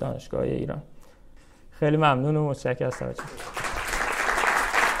جون دانشگاه ایران. خیلی ممنون و متشکرم از توجه.